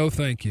decisions. I'm like, no,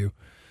 thank you.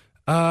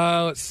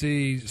 Let's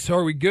see. So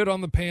are we good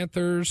on the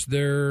Panthers?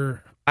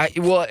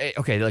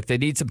 Okay, like they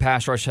need some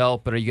pass rush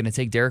help, but are you going to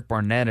take Derek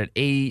Barnett at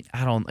 8?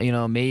 I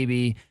don't,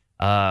 maybe.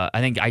 I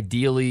think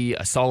ideally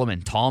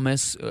Solomon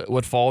Thomas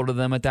would fall to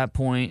them at that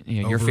point.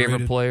 Your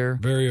favorite player.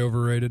 Very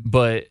overrated.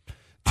 But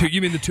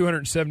you mean the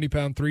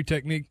 270-pound 3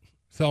 technique,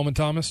 Solomon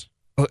Thomas?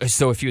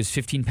 So if he was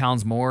 15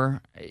 pounds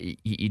more,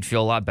 you'd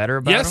feel a lot better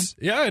about him? Yes,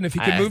 yeah, and if he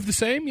could move the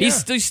same, yeah.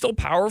 He's still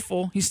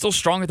powerful. He's still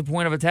strong at the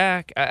point of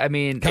attack. I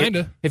mean, kind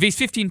of. If he's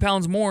 15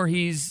 pounds more,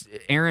 he's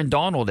Aaron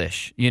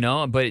Donald-ish,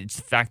 but it's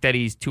the fact that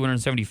he's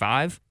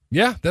 275.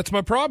 Yeah, that's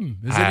my problem.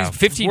 Is that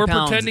 15 we're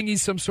pounds, pretending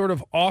he's some sort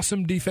of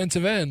awesome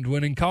defensive end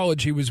when in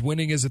college he was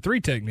winning as a 3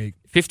 technique.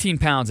 15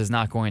 pounds is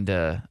not going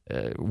to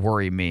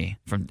worry me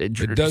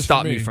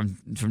stop me from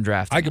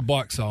drafting. I could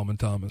block Solomon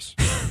Thomas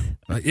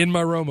in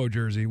my Romo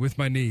jersey with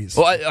my knees.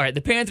 Well, all right, the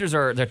Panthers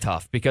they're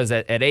tough because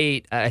at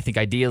 8, I think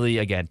ideally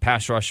again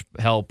pass rush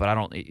help, but I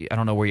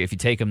don't know if you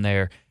take them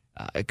there,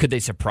 could they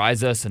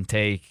surprise us and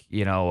take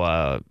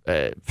a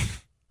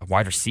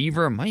wide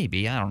receiver?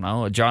 Maybe, I don't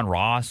know, a John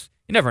Ross.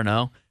 You never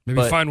know.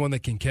 Maybe find one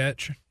that can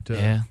catch.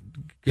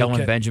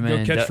 Kelvin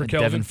Benjamin, catch for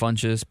Devin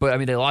Funchess. But, I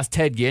mean, they lost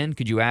Ted Ginn.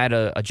 Could you add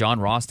a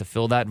John Ross to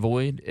fill that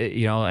void,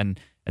 and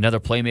another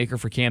playmaker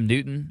for Cam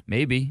Newton?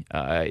 Maybe.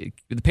 The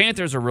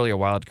Panthers are really a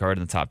wild card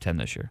in the top 10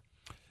 this year.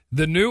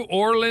 The New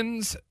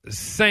Orleans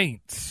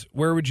Saints.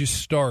 Where would you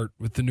start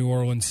with the New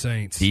Orleans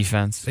Saints?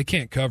 Defense. They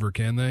can't cover,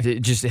 can they?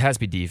 It has to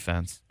be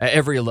defense. At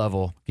every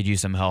level could use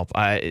some help.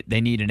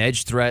 They need an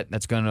edge threat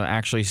that's going to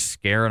actually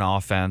scare an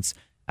offense.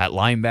 At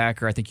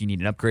linebacker, I think you need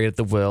an upgrade at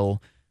the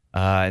will.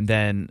 And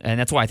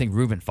that's why I think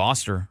Reuben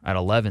Foster at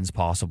 11 is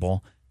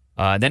possible.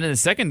 Then in the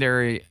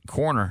secondary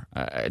corner,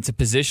 it's a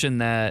position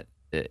that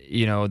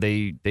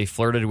they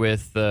flirted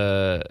with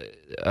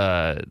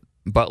Butler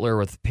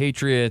with the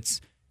Patriots.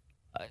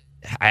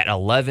 At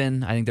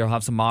 11, I think they'll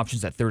have some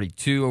options. At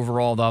 32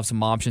 overall, they'll have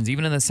some options.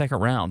 Even in the second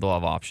round, they'll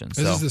have options.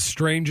 This is the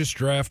strangest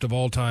draft of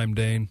all time,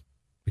 Dane,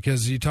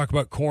 because you talk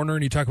about corner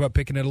and you talk about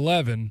picking at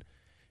 11,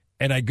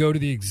 and I go to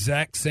the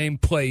exact same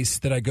place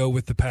that I go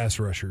with the pass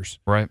rushers.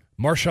 Right.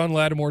 Marshawn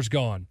Lattimore's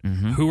gone.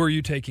 Mm-hmm. Who are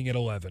you taking at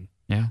 11?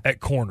 Yeah.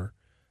 At corner.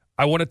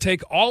 I want to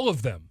take all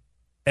of them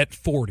at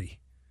 40.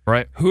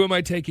 Right. Who am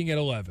I taking at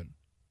 11?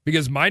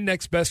 Because my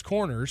next best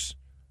corners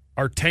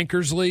are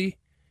Tankersley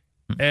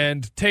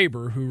and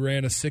Tabor, who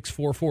ran a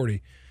 6.4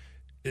 40.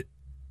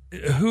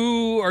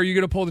 Who are you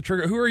going to pull the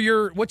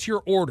trigger? What's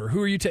your order?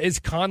 Who are you is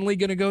Conley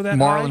going to go that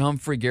Marlon high?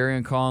 Humphrey,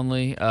 Garyon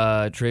Conley,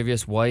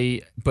 Travius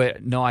White.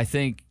 But no, I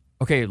think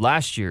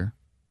last year,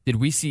 did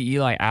we see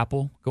Eli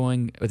Apple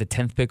going with a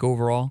 10th pick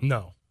overall?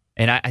 No.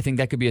 And I think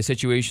that could be a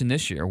situation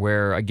this year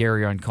where a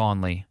Garyon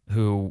Conley,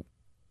 who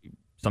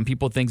some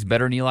people think is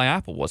better than Eli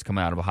Apple was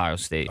coming out of Ohio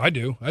State. I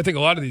do. I think a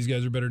lot of these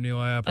guys are better than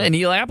Eli Apple. And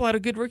Eli Apple had a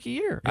good rookie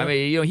year. Yeah. I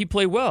mean, he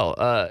played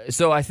well.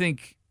 So I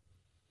think,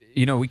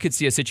 we could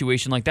see a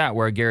situation like that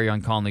where a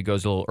Garyon Conley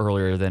goes a little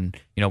earlier than,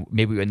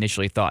 maybe we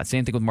initially thought.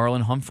 Same thing with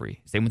Marlon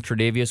Humphrey. Same with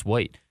Tre'Davious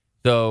White.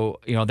 So,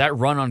 that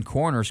run on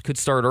corners could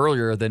start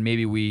earlier than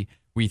maybe we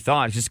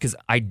thought, just because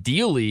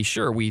ideally,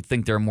 sure, we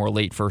think they're more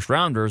late first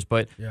rounders,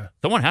 but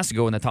someone has to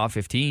go in the top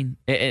 15.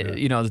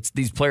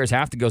 These players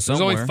have to go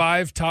somewhere. There's only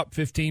 5 top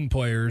 15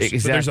 players,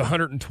 but there's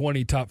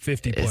 120 top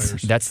 50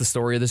 players. That's the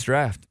story of this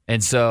draft.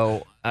 And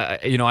so,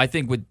 I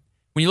think when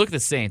you look at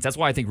the Saints, that's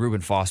why I think Reuben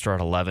Foster at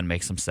 11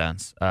 makes some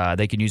sense.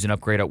 They can use an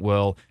upgrade at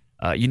will.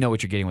 You know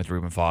what you're getting with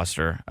Reuben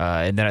Foster.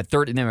 And then at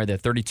 30, they have the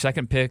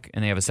 32nd pick,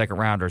 and they have a second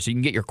rounder, so you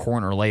can get your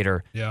corner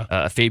later.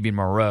 Yeah. Fabian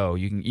Moreau,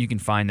 you can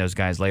find those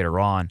guys later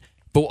on.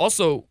 But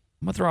also,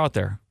 I'm going to throw out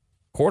there,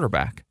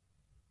 quarterback.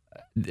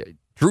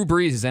 Drew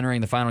Brees is entering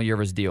the final year of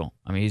his deal.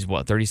 I mean, he's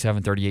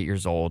 37, 38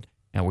 years old,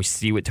 and we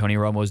see what Tony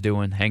Romo's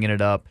doing, hanging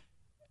it up.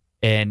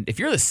 And if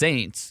you're the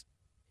Saints,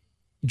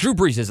 Drew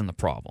Brees isn't the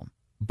problem.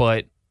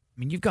 But, I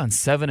mean, you've gone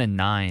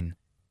 7-9,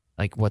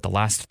 the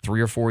last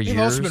 3 or 4 years.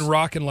 They've also been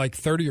rocking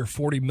 30 or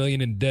 40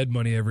 million in dead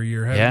money every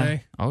year, haven't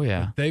they? Oh,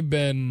 yeah. They've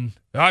been,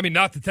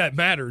 not that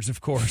matters,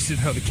 of course,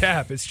 the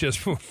cap. It's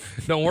just,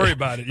 don't worry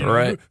about it.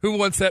 Right. Who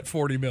wants that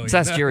 40 million? Let's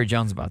ask Jerry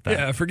Jones about that.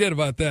 Yeah, forget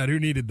about that. Who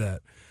needed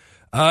that?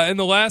 And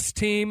the last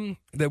team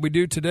that we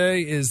do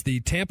today is the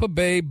Tampa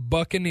Bay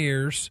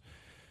Buccaneers.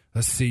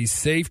 Let's see,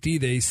 safety,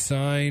 they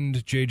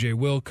signed J.J.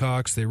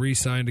 Wilcox. They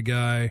re-signed a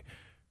guy.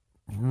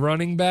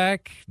 Running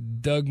back,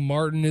 Doug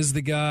Martin is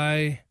the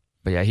guy.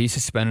 But yeah, he's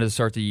suspended to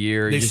start the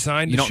year. They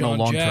signed you don't know Deshaun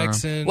long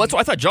Jackson. term. Well, that's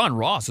why I thought John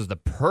Ross was the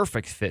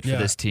perfect fit for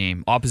this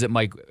team, opposite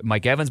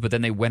Mike Evans. But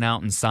then they went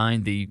out and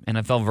signed the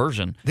NFL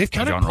version. They've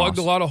kind of plugged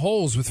a lot of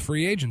holes with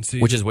free agency,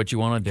 which is what you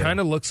want to do. Kind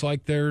of looks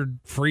like they're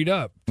freed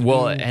up.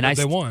 Well, and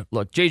they want.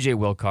 Look, J.J.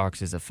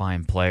 Wilcox is a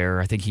fine player.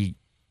 I think he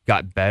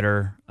got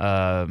better.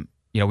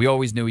 We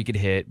always knew he could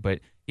hit, but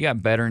he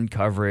got better in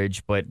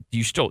coverage. But do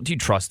you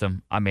trust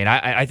him? I mean,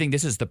 I think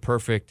this is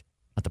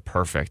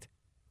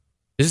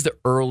This is the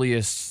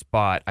earliest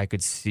spot I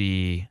could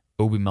see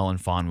Obi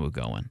Melifonwu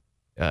going.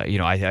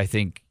 I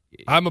think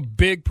I'm a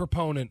big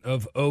proponent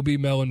of Obi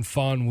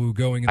Melifonwu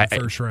going in the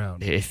first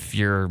round. If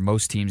you're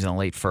most teams in the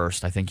late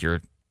first, I think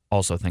you're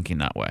also thinking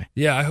that way.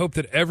 Yeah, I hope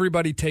that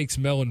everybody takes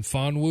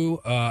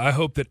Melifonwu. I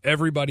hope that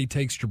everybody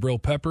takes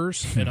Jabril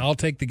Peppers, and I'll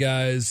take the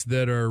guys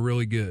that are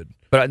really good.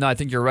 But no, I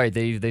think you're right.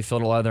 They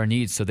filled a lot of their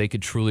needs, so they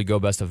could truly go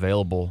best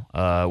available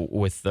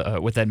with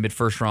that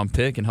mid-first round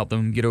pick and help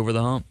them get over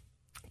the hump.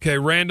 Okay,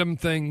 random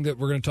thing that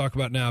we're going to talk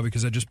about now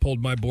because I just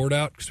pulled my board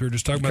out because we were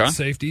just talking about the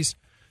safeties.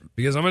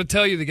 Because I'm going to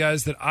tell you the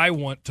guys that I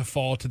want to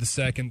fall to the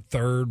second,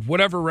 third,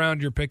 whatever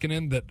round you're picking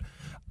in that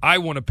I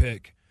want to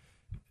pick.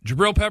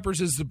 Jabril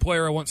Peppers is the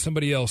player I want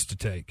somebody else to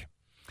take.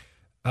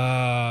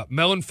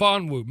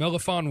 Melifonwu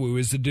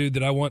is the dude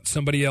that I want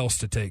somebody else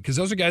to take because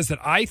those are guys that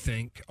I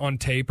think on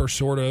tape are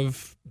sort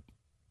of,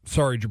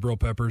 sorry, Jabril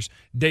Peppers,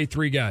 day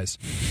 3 guys.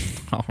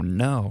 Oh,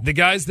 no. The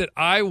guys that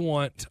I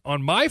want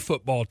on my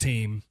football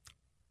team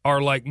are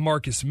like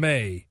Marcus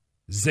May,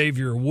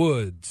 Xavier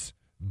Woods,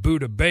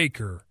 Budda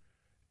Baker,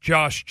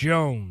 Josh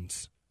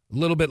Jones, a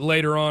little bit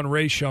later on,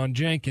 Rayshawn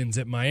Jenkins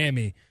at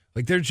Miami.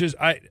 Like, they're just,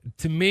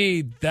 to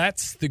me,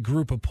 that's the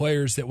group of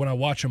players that when I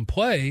watch them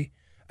play,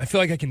 I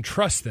feel like I can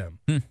trust them,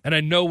 and I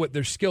know what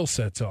their skill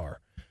sets are.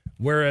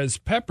 Whereas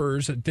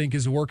Peppers, I think,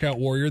 is a workout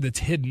warrior that's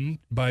hidden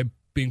by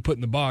being put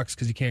in the box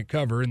because he can't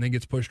cover and then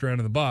gets pushed around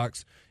in the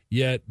box.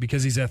 Yet,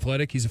 because he's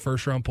athletic, he's a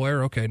first-round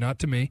player. Okay, not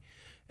to me.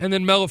 And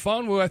then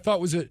Melifonwu, I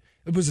thought was a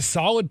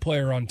solid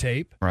player on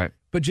tape, right?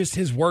 But just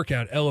his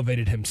workout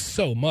elevated him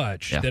so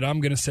much that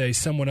I'm going to say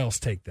someone else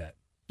take that.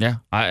 Yeah,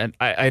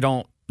 I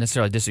don't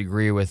necessarily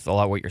disagree with a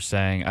lot of what you're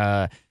saying.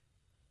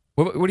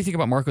 What do you think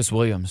about Marcus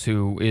Williams,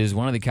 who is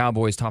one of the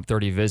Cowboys' top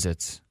 30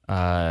 visits?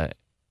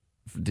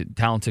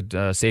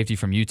 Talented safety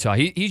from Utah.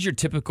 He's your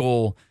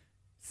typical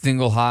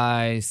single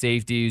high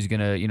safety who's going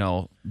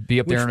to,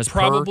 be up there in his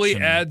probably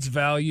perch adds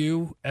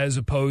value as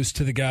opposed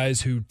to the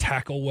guys who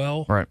tackle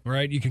well.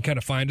 Right? You can kind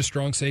of find a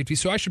strong safety.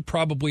 So I should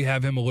probably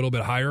have him a little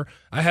bit higher.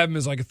 I have him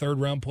as like a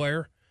third-round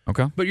player.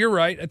 Okay. But you're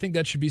right. I think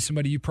that should be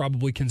somebody you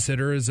probably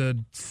consider as a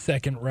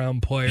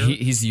second-round player.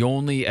 He's the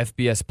only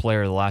FBS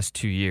player the last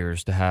 2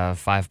 years to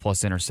have 5+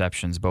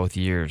 interceptions both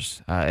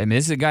years.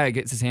 This is a guy that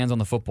gets his hands on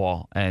the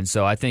football. And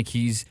so I think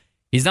he's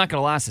not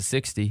going to last at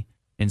 60.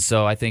 And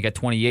so I think at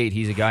 28,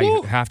 he's a guy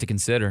you have to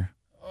consider.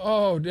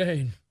 Oh,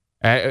 dang.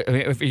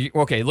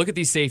 Okay, look at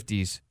these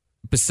safeties.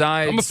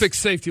 Besides, I'm going to fix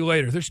safety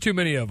later. There's too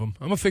many of them.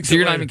 I'm going to fix so it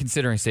you're later. not even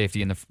considering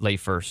safety in the late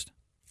first.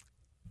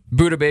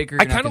 Budda Baker,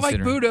 I kind of like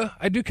Budda.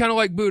 I do kind of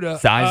like Budda.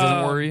 Size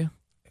doesn't worry you?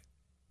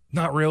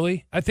 Not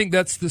really. I think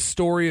that's the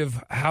story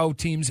of how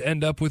teams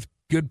end up with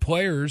good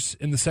players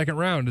in the second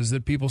round is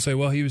that people say,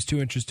 well, he was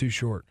 2 inches too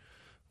short.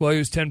 Well, he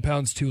was 10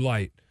 pounds too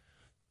light.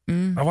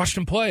 I watched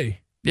him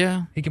play.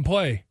 Yeah. He can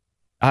play.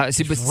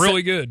 He's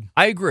really good.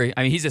 I agree.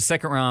 I mean, he's a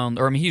second round,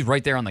 he's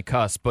right there on the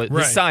cusp, but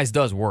his size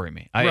does worry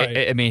me.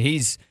 I mean,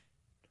 he's...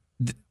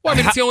 Well,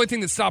 it's the only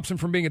thing that stops him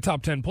from being a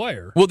top 10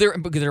 player. Well,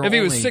 if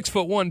he was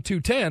 6'1",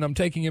 210, I'm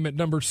taking him at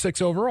number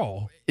 6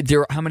 overall.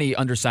 How many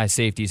undersized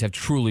safeties have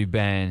truly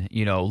been,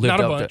 lived Not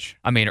a up bunch.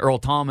 Earl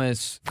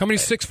Thomas. How many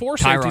 6'4"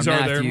 safeties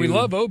are there? And we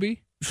love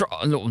Obi. Sure,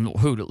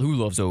 who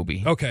loves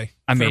Obi? Okay,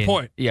 fair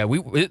point. Yeah, we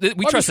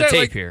trust the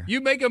tape here.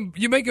 You make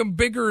him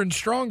bigger and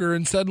stronger,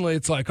 and suddenly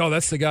it's like, oh,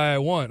 that's the guy I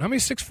want. How many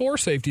 6'4"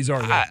 safeties are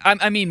there?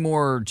 I mean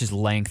more just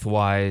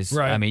lengthwise.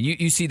 Right. I mean,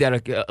 you see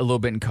that a little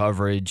bit in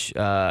coverage,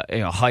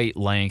 height,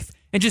 length,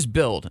 and just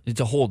build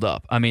to hold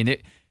up. I mean,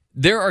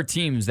 there are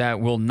teams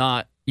that will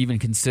not even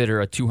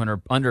consider a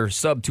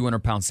sub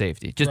 200-pound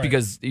safety just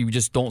because you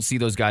just don't see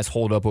those guys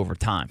hold up over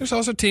time. There's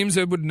also teams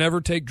that would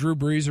never take Drew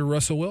Brees or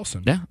Russell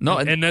Wilson. Yeah, no,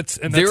 and that's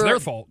their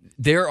fault.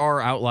 There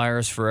are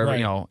outliers for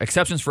every,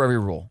 exceptions for every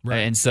rule. Right.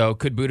 And so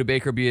could Budda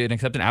Baker be an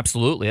exception?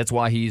 Absolutely. That's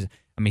why he's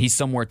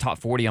somewhere top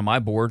 40 on my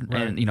board,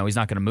 and he's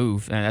not going to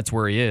move, and that's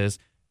where he is.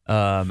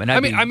 I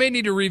may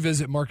need to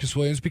revisit Marcus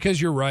Williams because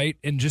you're right,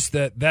 and just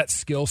that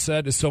skill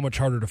set is so much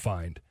harder to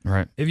find.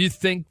 Right. If you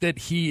think that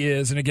he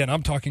is, and again,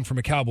 I'm talking from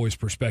a Cowboys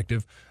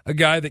perspective, a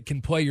guy that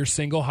can play your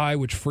single high,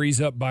 which frees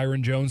up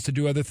Byron Jones to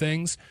do other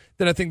things,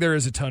 then I think there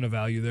is a ton of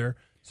value there.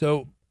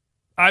 So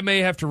I may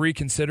have to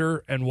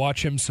reconsider and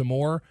watch him some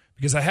more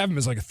because I have him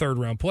as like a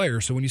third-round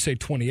player. So when you say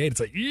 28, it's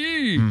like,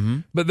 eee! Mm-hmm.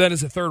 But then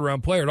as a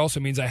third-round player, it also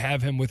means I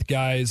have him with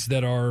guys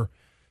that are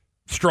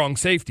strong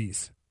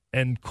safeties.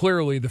 And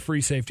clearly, the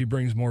free safety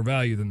brings more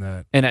value than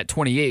that. And at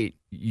 28,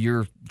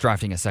 you're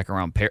drafting a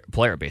second-round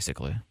player,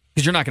 basically.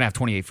 Because you're not going to have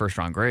 28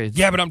 first-round grades.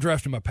 Yeah, but I'm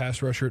drafting my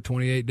pass rusher at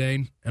 28,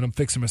 Dane, and I'm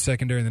fixing my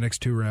secondary in the next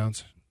 2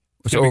 rounds.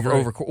 So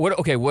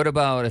what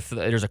about if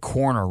there's a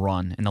corner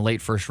run in the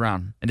late first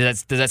round? And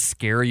does that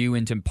scare you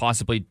into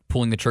possibly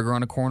pulling the trigger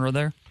on a corner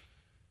there?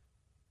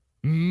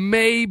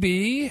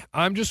 Maybe.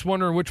 I'm just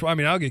wondering which one. I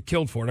mean, I'll get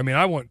killed for it. I mean,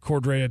 I want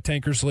Cordrea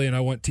Tankersley and I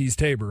want Tease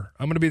Tabor.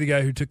 I'm going to be the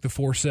guy who took the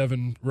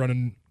 4-7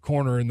 running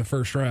corner in the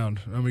first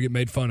round. I'm going to get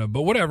made fun of.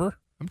 But whatever.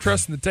 I'm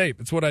trusting the tape.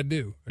 It's what I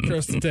do. I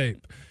trust the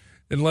tape.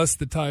 Unless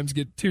the times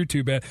get too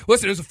bad.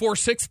 Listen, there's a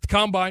 4.6 at the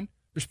combine.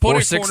 There's plenty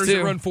of corners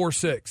that run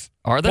 4.6.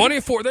 Are there? Plenty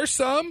of 4. There's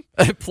some.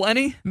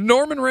 Plenty?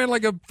 Norman ran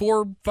like a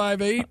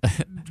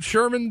 4.58.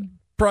 Sherman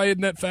probably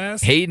isn't that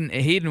fast.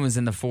 Hayden was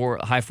in the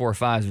high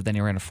 4.5s, but then he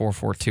ran a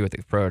 4.42 at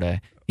the pro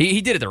day. He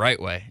did it the right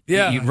way.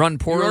 Yeah. You run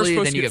poorly,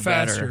 then you get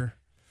faster. Better.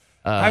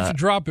 I have to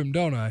drop him,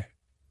 don't I?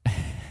 Do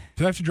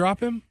I have to drop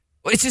him?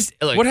 It's just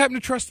look, what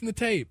happened to trusting the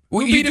tape?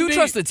 Well, you do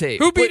trust the tape.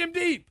 Who beat him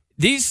deep?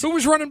 Who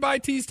was running by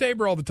Tease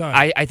Tabor all the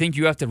time? I think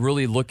you have to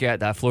really look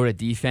at that Florida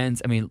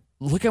defense. I mean,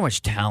 look how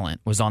much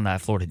talent was on that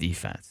Florida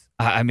defense.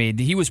 I mean,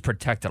 he was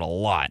protected a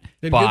lot.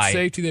 They had good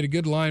safety. They had a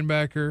good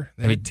linebacker.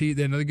 They had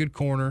another good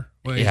corner.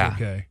 Well, yeah.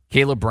 Okay.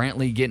 Caleb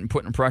Brantley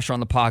putting pressure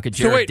on the pocket.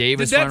 Jared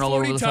Davis running all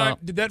over the top.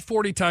 Did that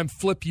 40 time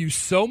flip you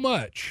so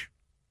much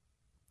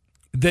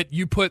that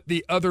you put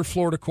the other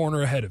Florida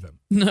corner ahead of him?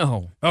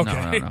 No.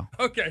 Okay. No.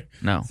 Okay.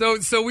 No.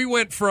 So we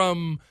went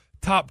from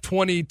top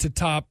 20 to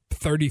top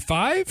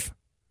 35?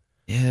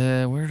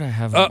 Yeah, where did I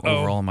have it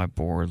overall on my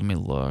board? Let me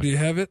look. Do you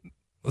have it?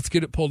 Let's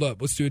get it pulled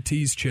up. Let's do a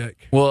tease check.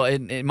 Well,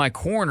 in my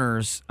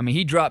corners, I mean,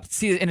 he dropped.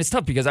 See, and it's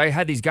tough because I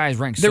had these guys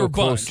ranked so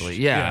closely.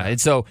 Yeah. And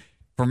so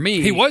for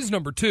me, he was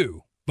number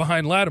 2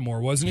 behind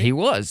Lattimore, wasn't he? He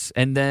was.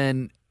 And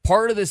then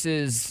part of this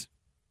is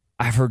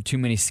I've heard too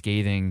much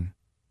scathing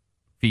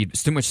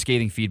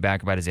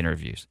feedback about his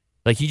interviews.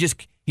 Like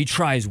he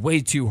tries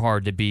way too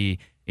hard to be,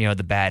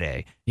 the bad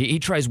A. He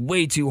tries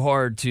way too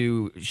hard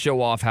to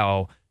show off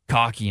how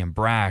cocky and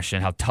brash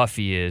and how tough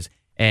he is,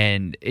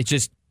 and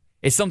it's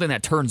something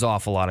that turns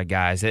off a lot of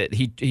guys.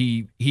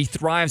 He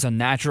thrives on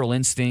natural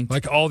instinct,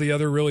 like all the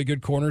other really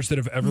good corners that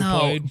have ever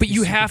played. But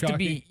you have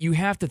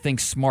to think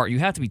smart. You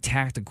have to be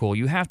tactical.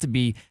 You have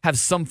to have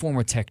some form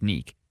of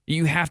technique.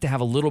 You have to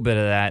have a little bit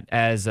of that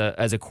as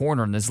a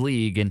corner in this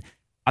league, and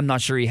I'm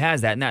not sure he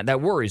has that, and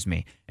that worries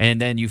me. And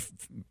then you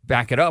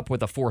back it up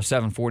with a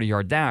 4.7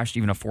 40-yard dash,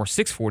 even a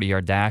 4.6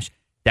 40-yard dash.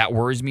 That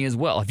worries me as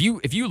well. If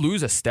you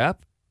lose a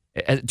step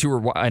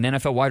to an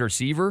NFL wide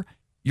receiver,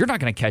 you're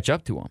not going to catch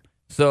up to him.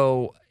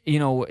 So,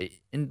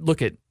 and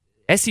look at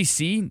SEC,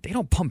 they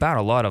don't pump out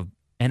a lot of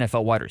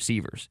NFL wide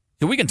receivers.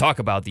 So we can talk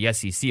about the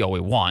SEC all we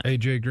want.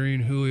 A.J.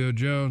 Green, Julio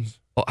Jones.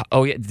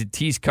 Oh yeah, did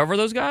Tease cover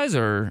those guys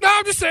or? No,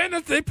 I'm just saying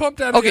that they pumped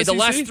out. Okay, the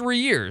last 3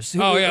 years.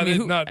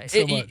 Not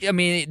so much. I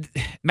mean,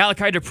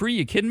 Malachi Dupree,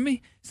 you kidding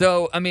me?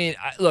 So I mean,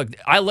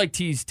 I like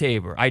Tease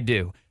Tabor, I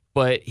do,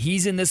 but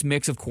he's in this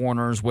mix of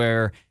corners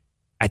where,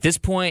 at this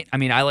point, I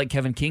mean, I like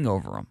Kevin King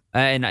over him,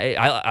 and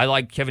I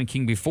liked Kevin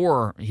King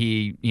before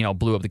he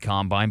blew up the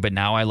combine, but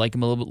now I like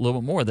him a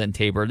little bit more than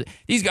Tabor.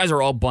 These guys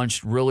are all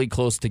bunched really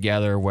close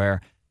together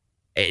where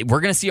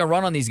we're going to see a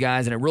run on these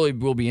guys, and it really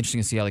will be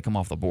interesting to see how they come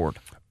off the board.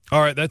 All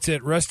right, that's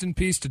it. Rest in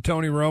peace to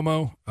Tony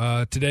Romo.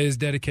 Today is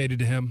dedicated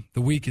to him. The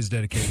week is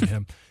dedicated to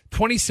him.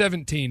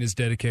 2017 is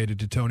dedicated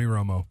to Tony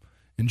Romo.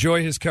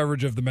 Enjoy his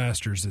coverage of the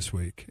Masters this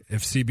week.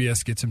 If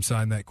CBS gets him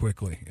signed that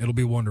quickly, it'll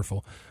be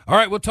wonderful. All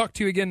right, we'll talk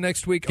to you again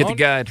next week. Get the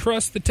guide.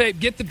 Trust the Tape.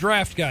 Get the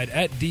draft guide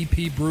at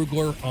DP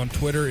Brugler on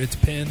Twitter. It's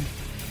pinned.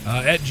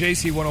 At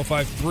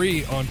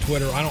JC1053 on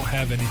Twitter. I don't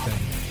have anything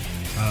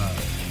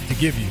to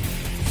give you,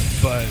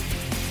 but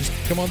just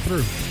come on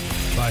through.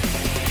 Bye.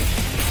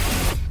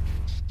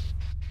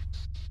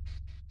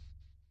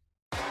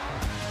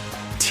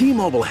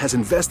 T-Mobile has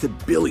invested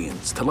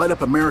billions to light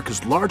up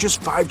America's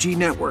largest 5G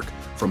network,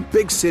 from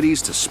big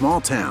cities to small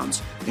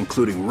towns,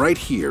 including right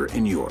here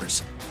in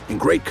yours. And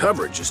great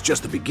coverage is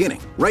just the beginning.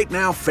 Right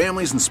now,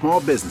 families and small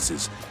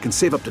businesses can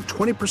save up to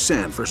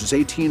 20% versus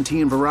AT&T and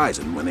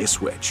Verizon when they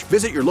switch.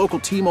 Visit your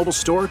local T-Mobile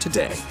store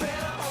today.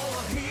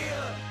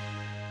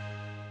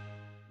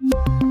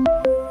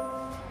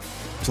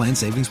 Plan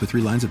savings with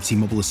 3 lines of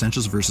T-Mobile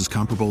Essentials versus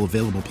comparable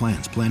available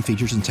plans. Plan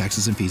features and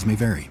taxes and fees may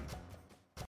vary.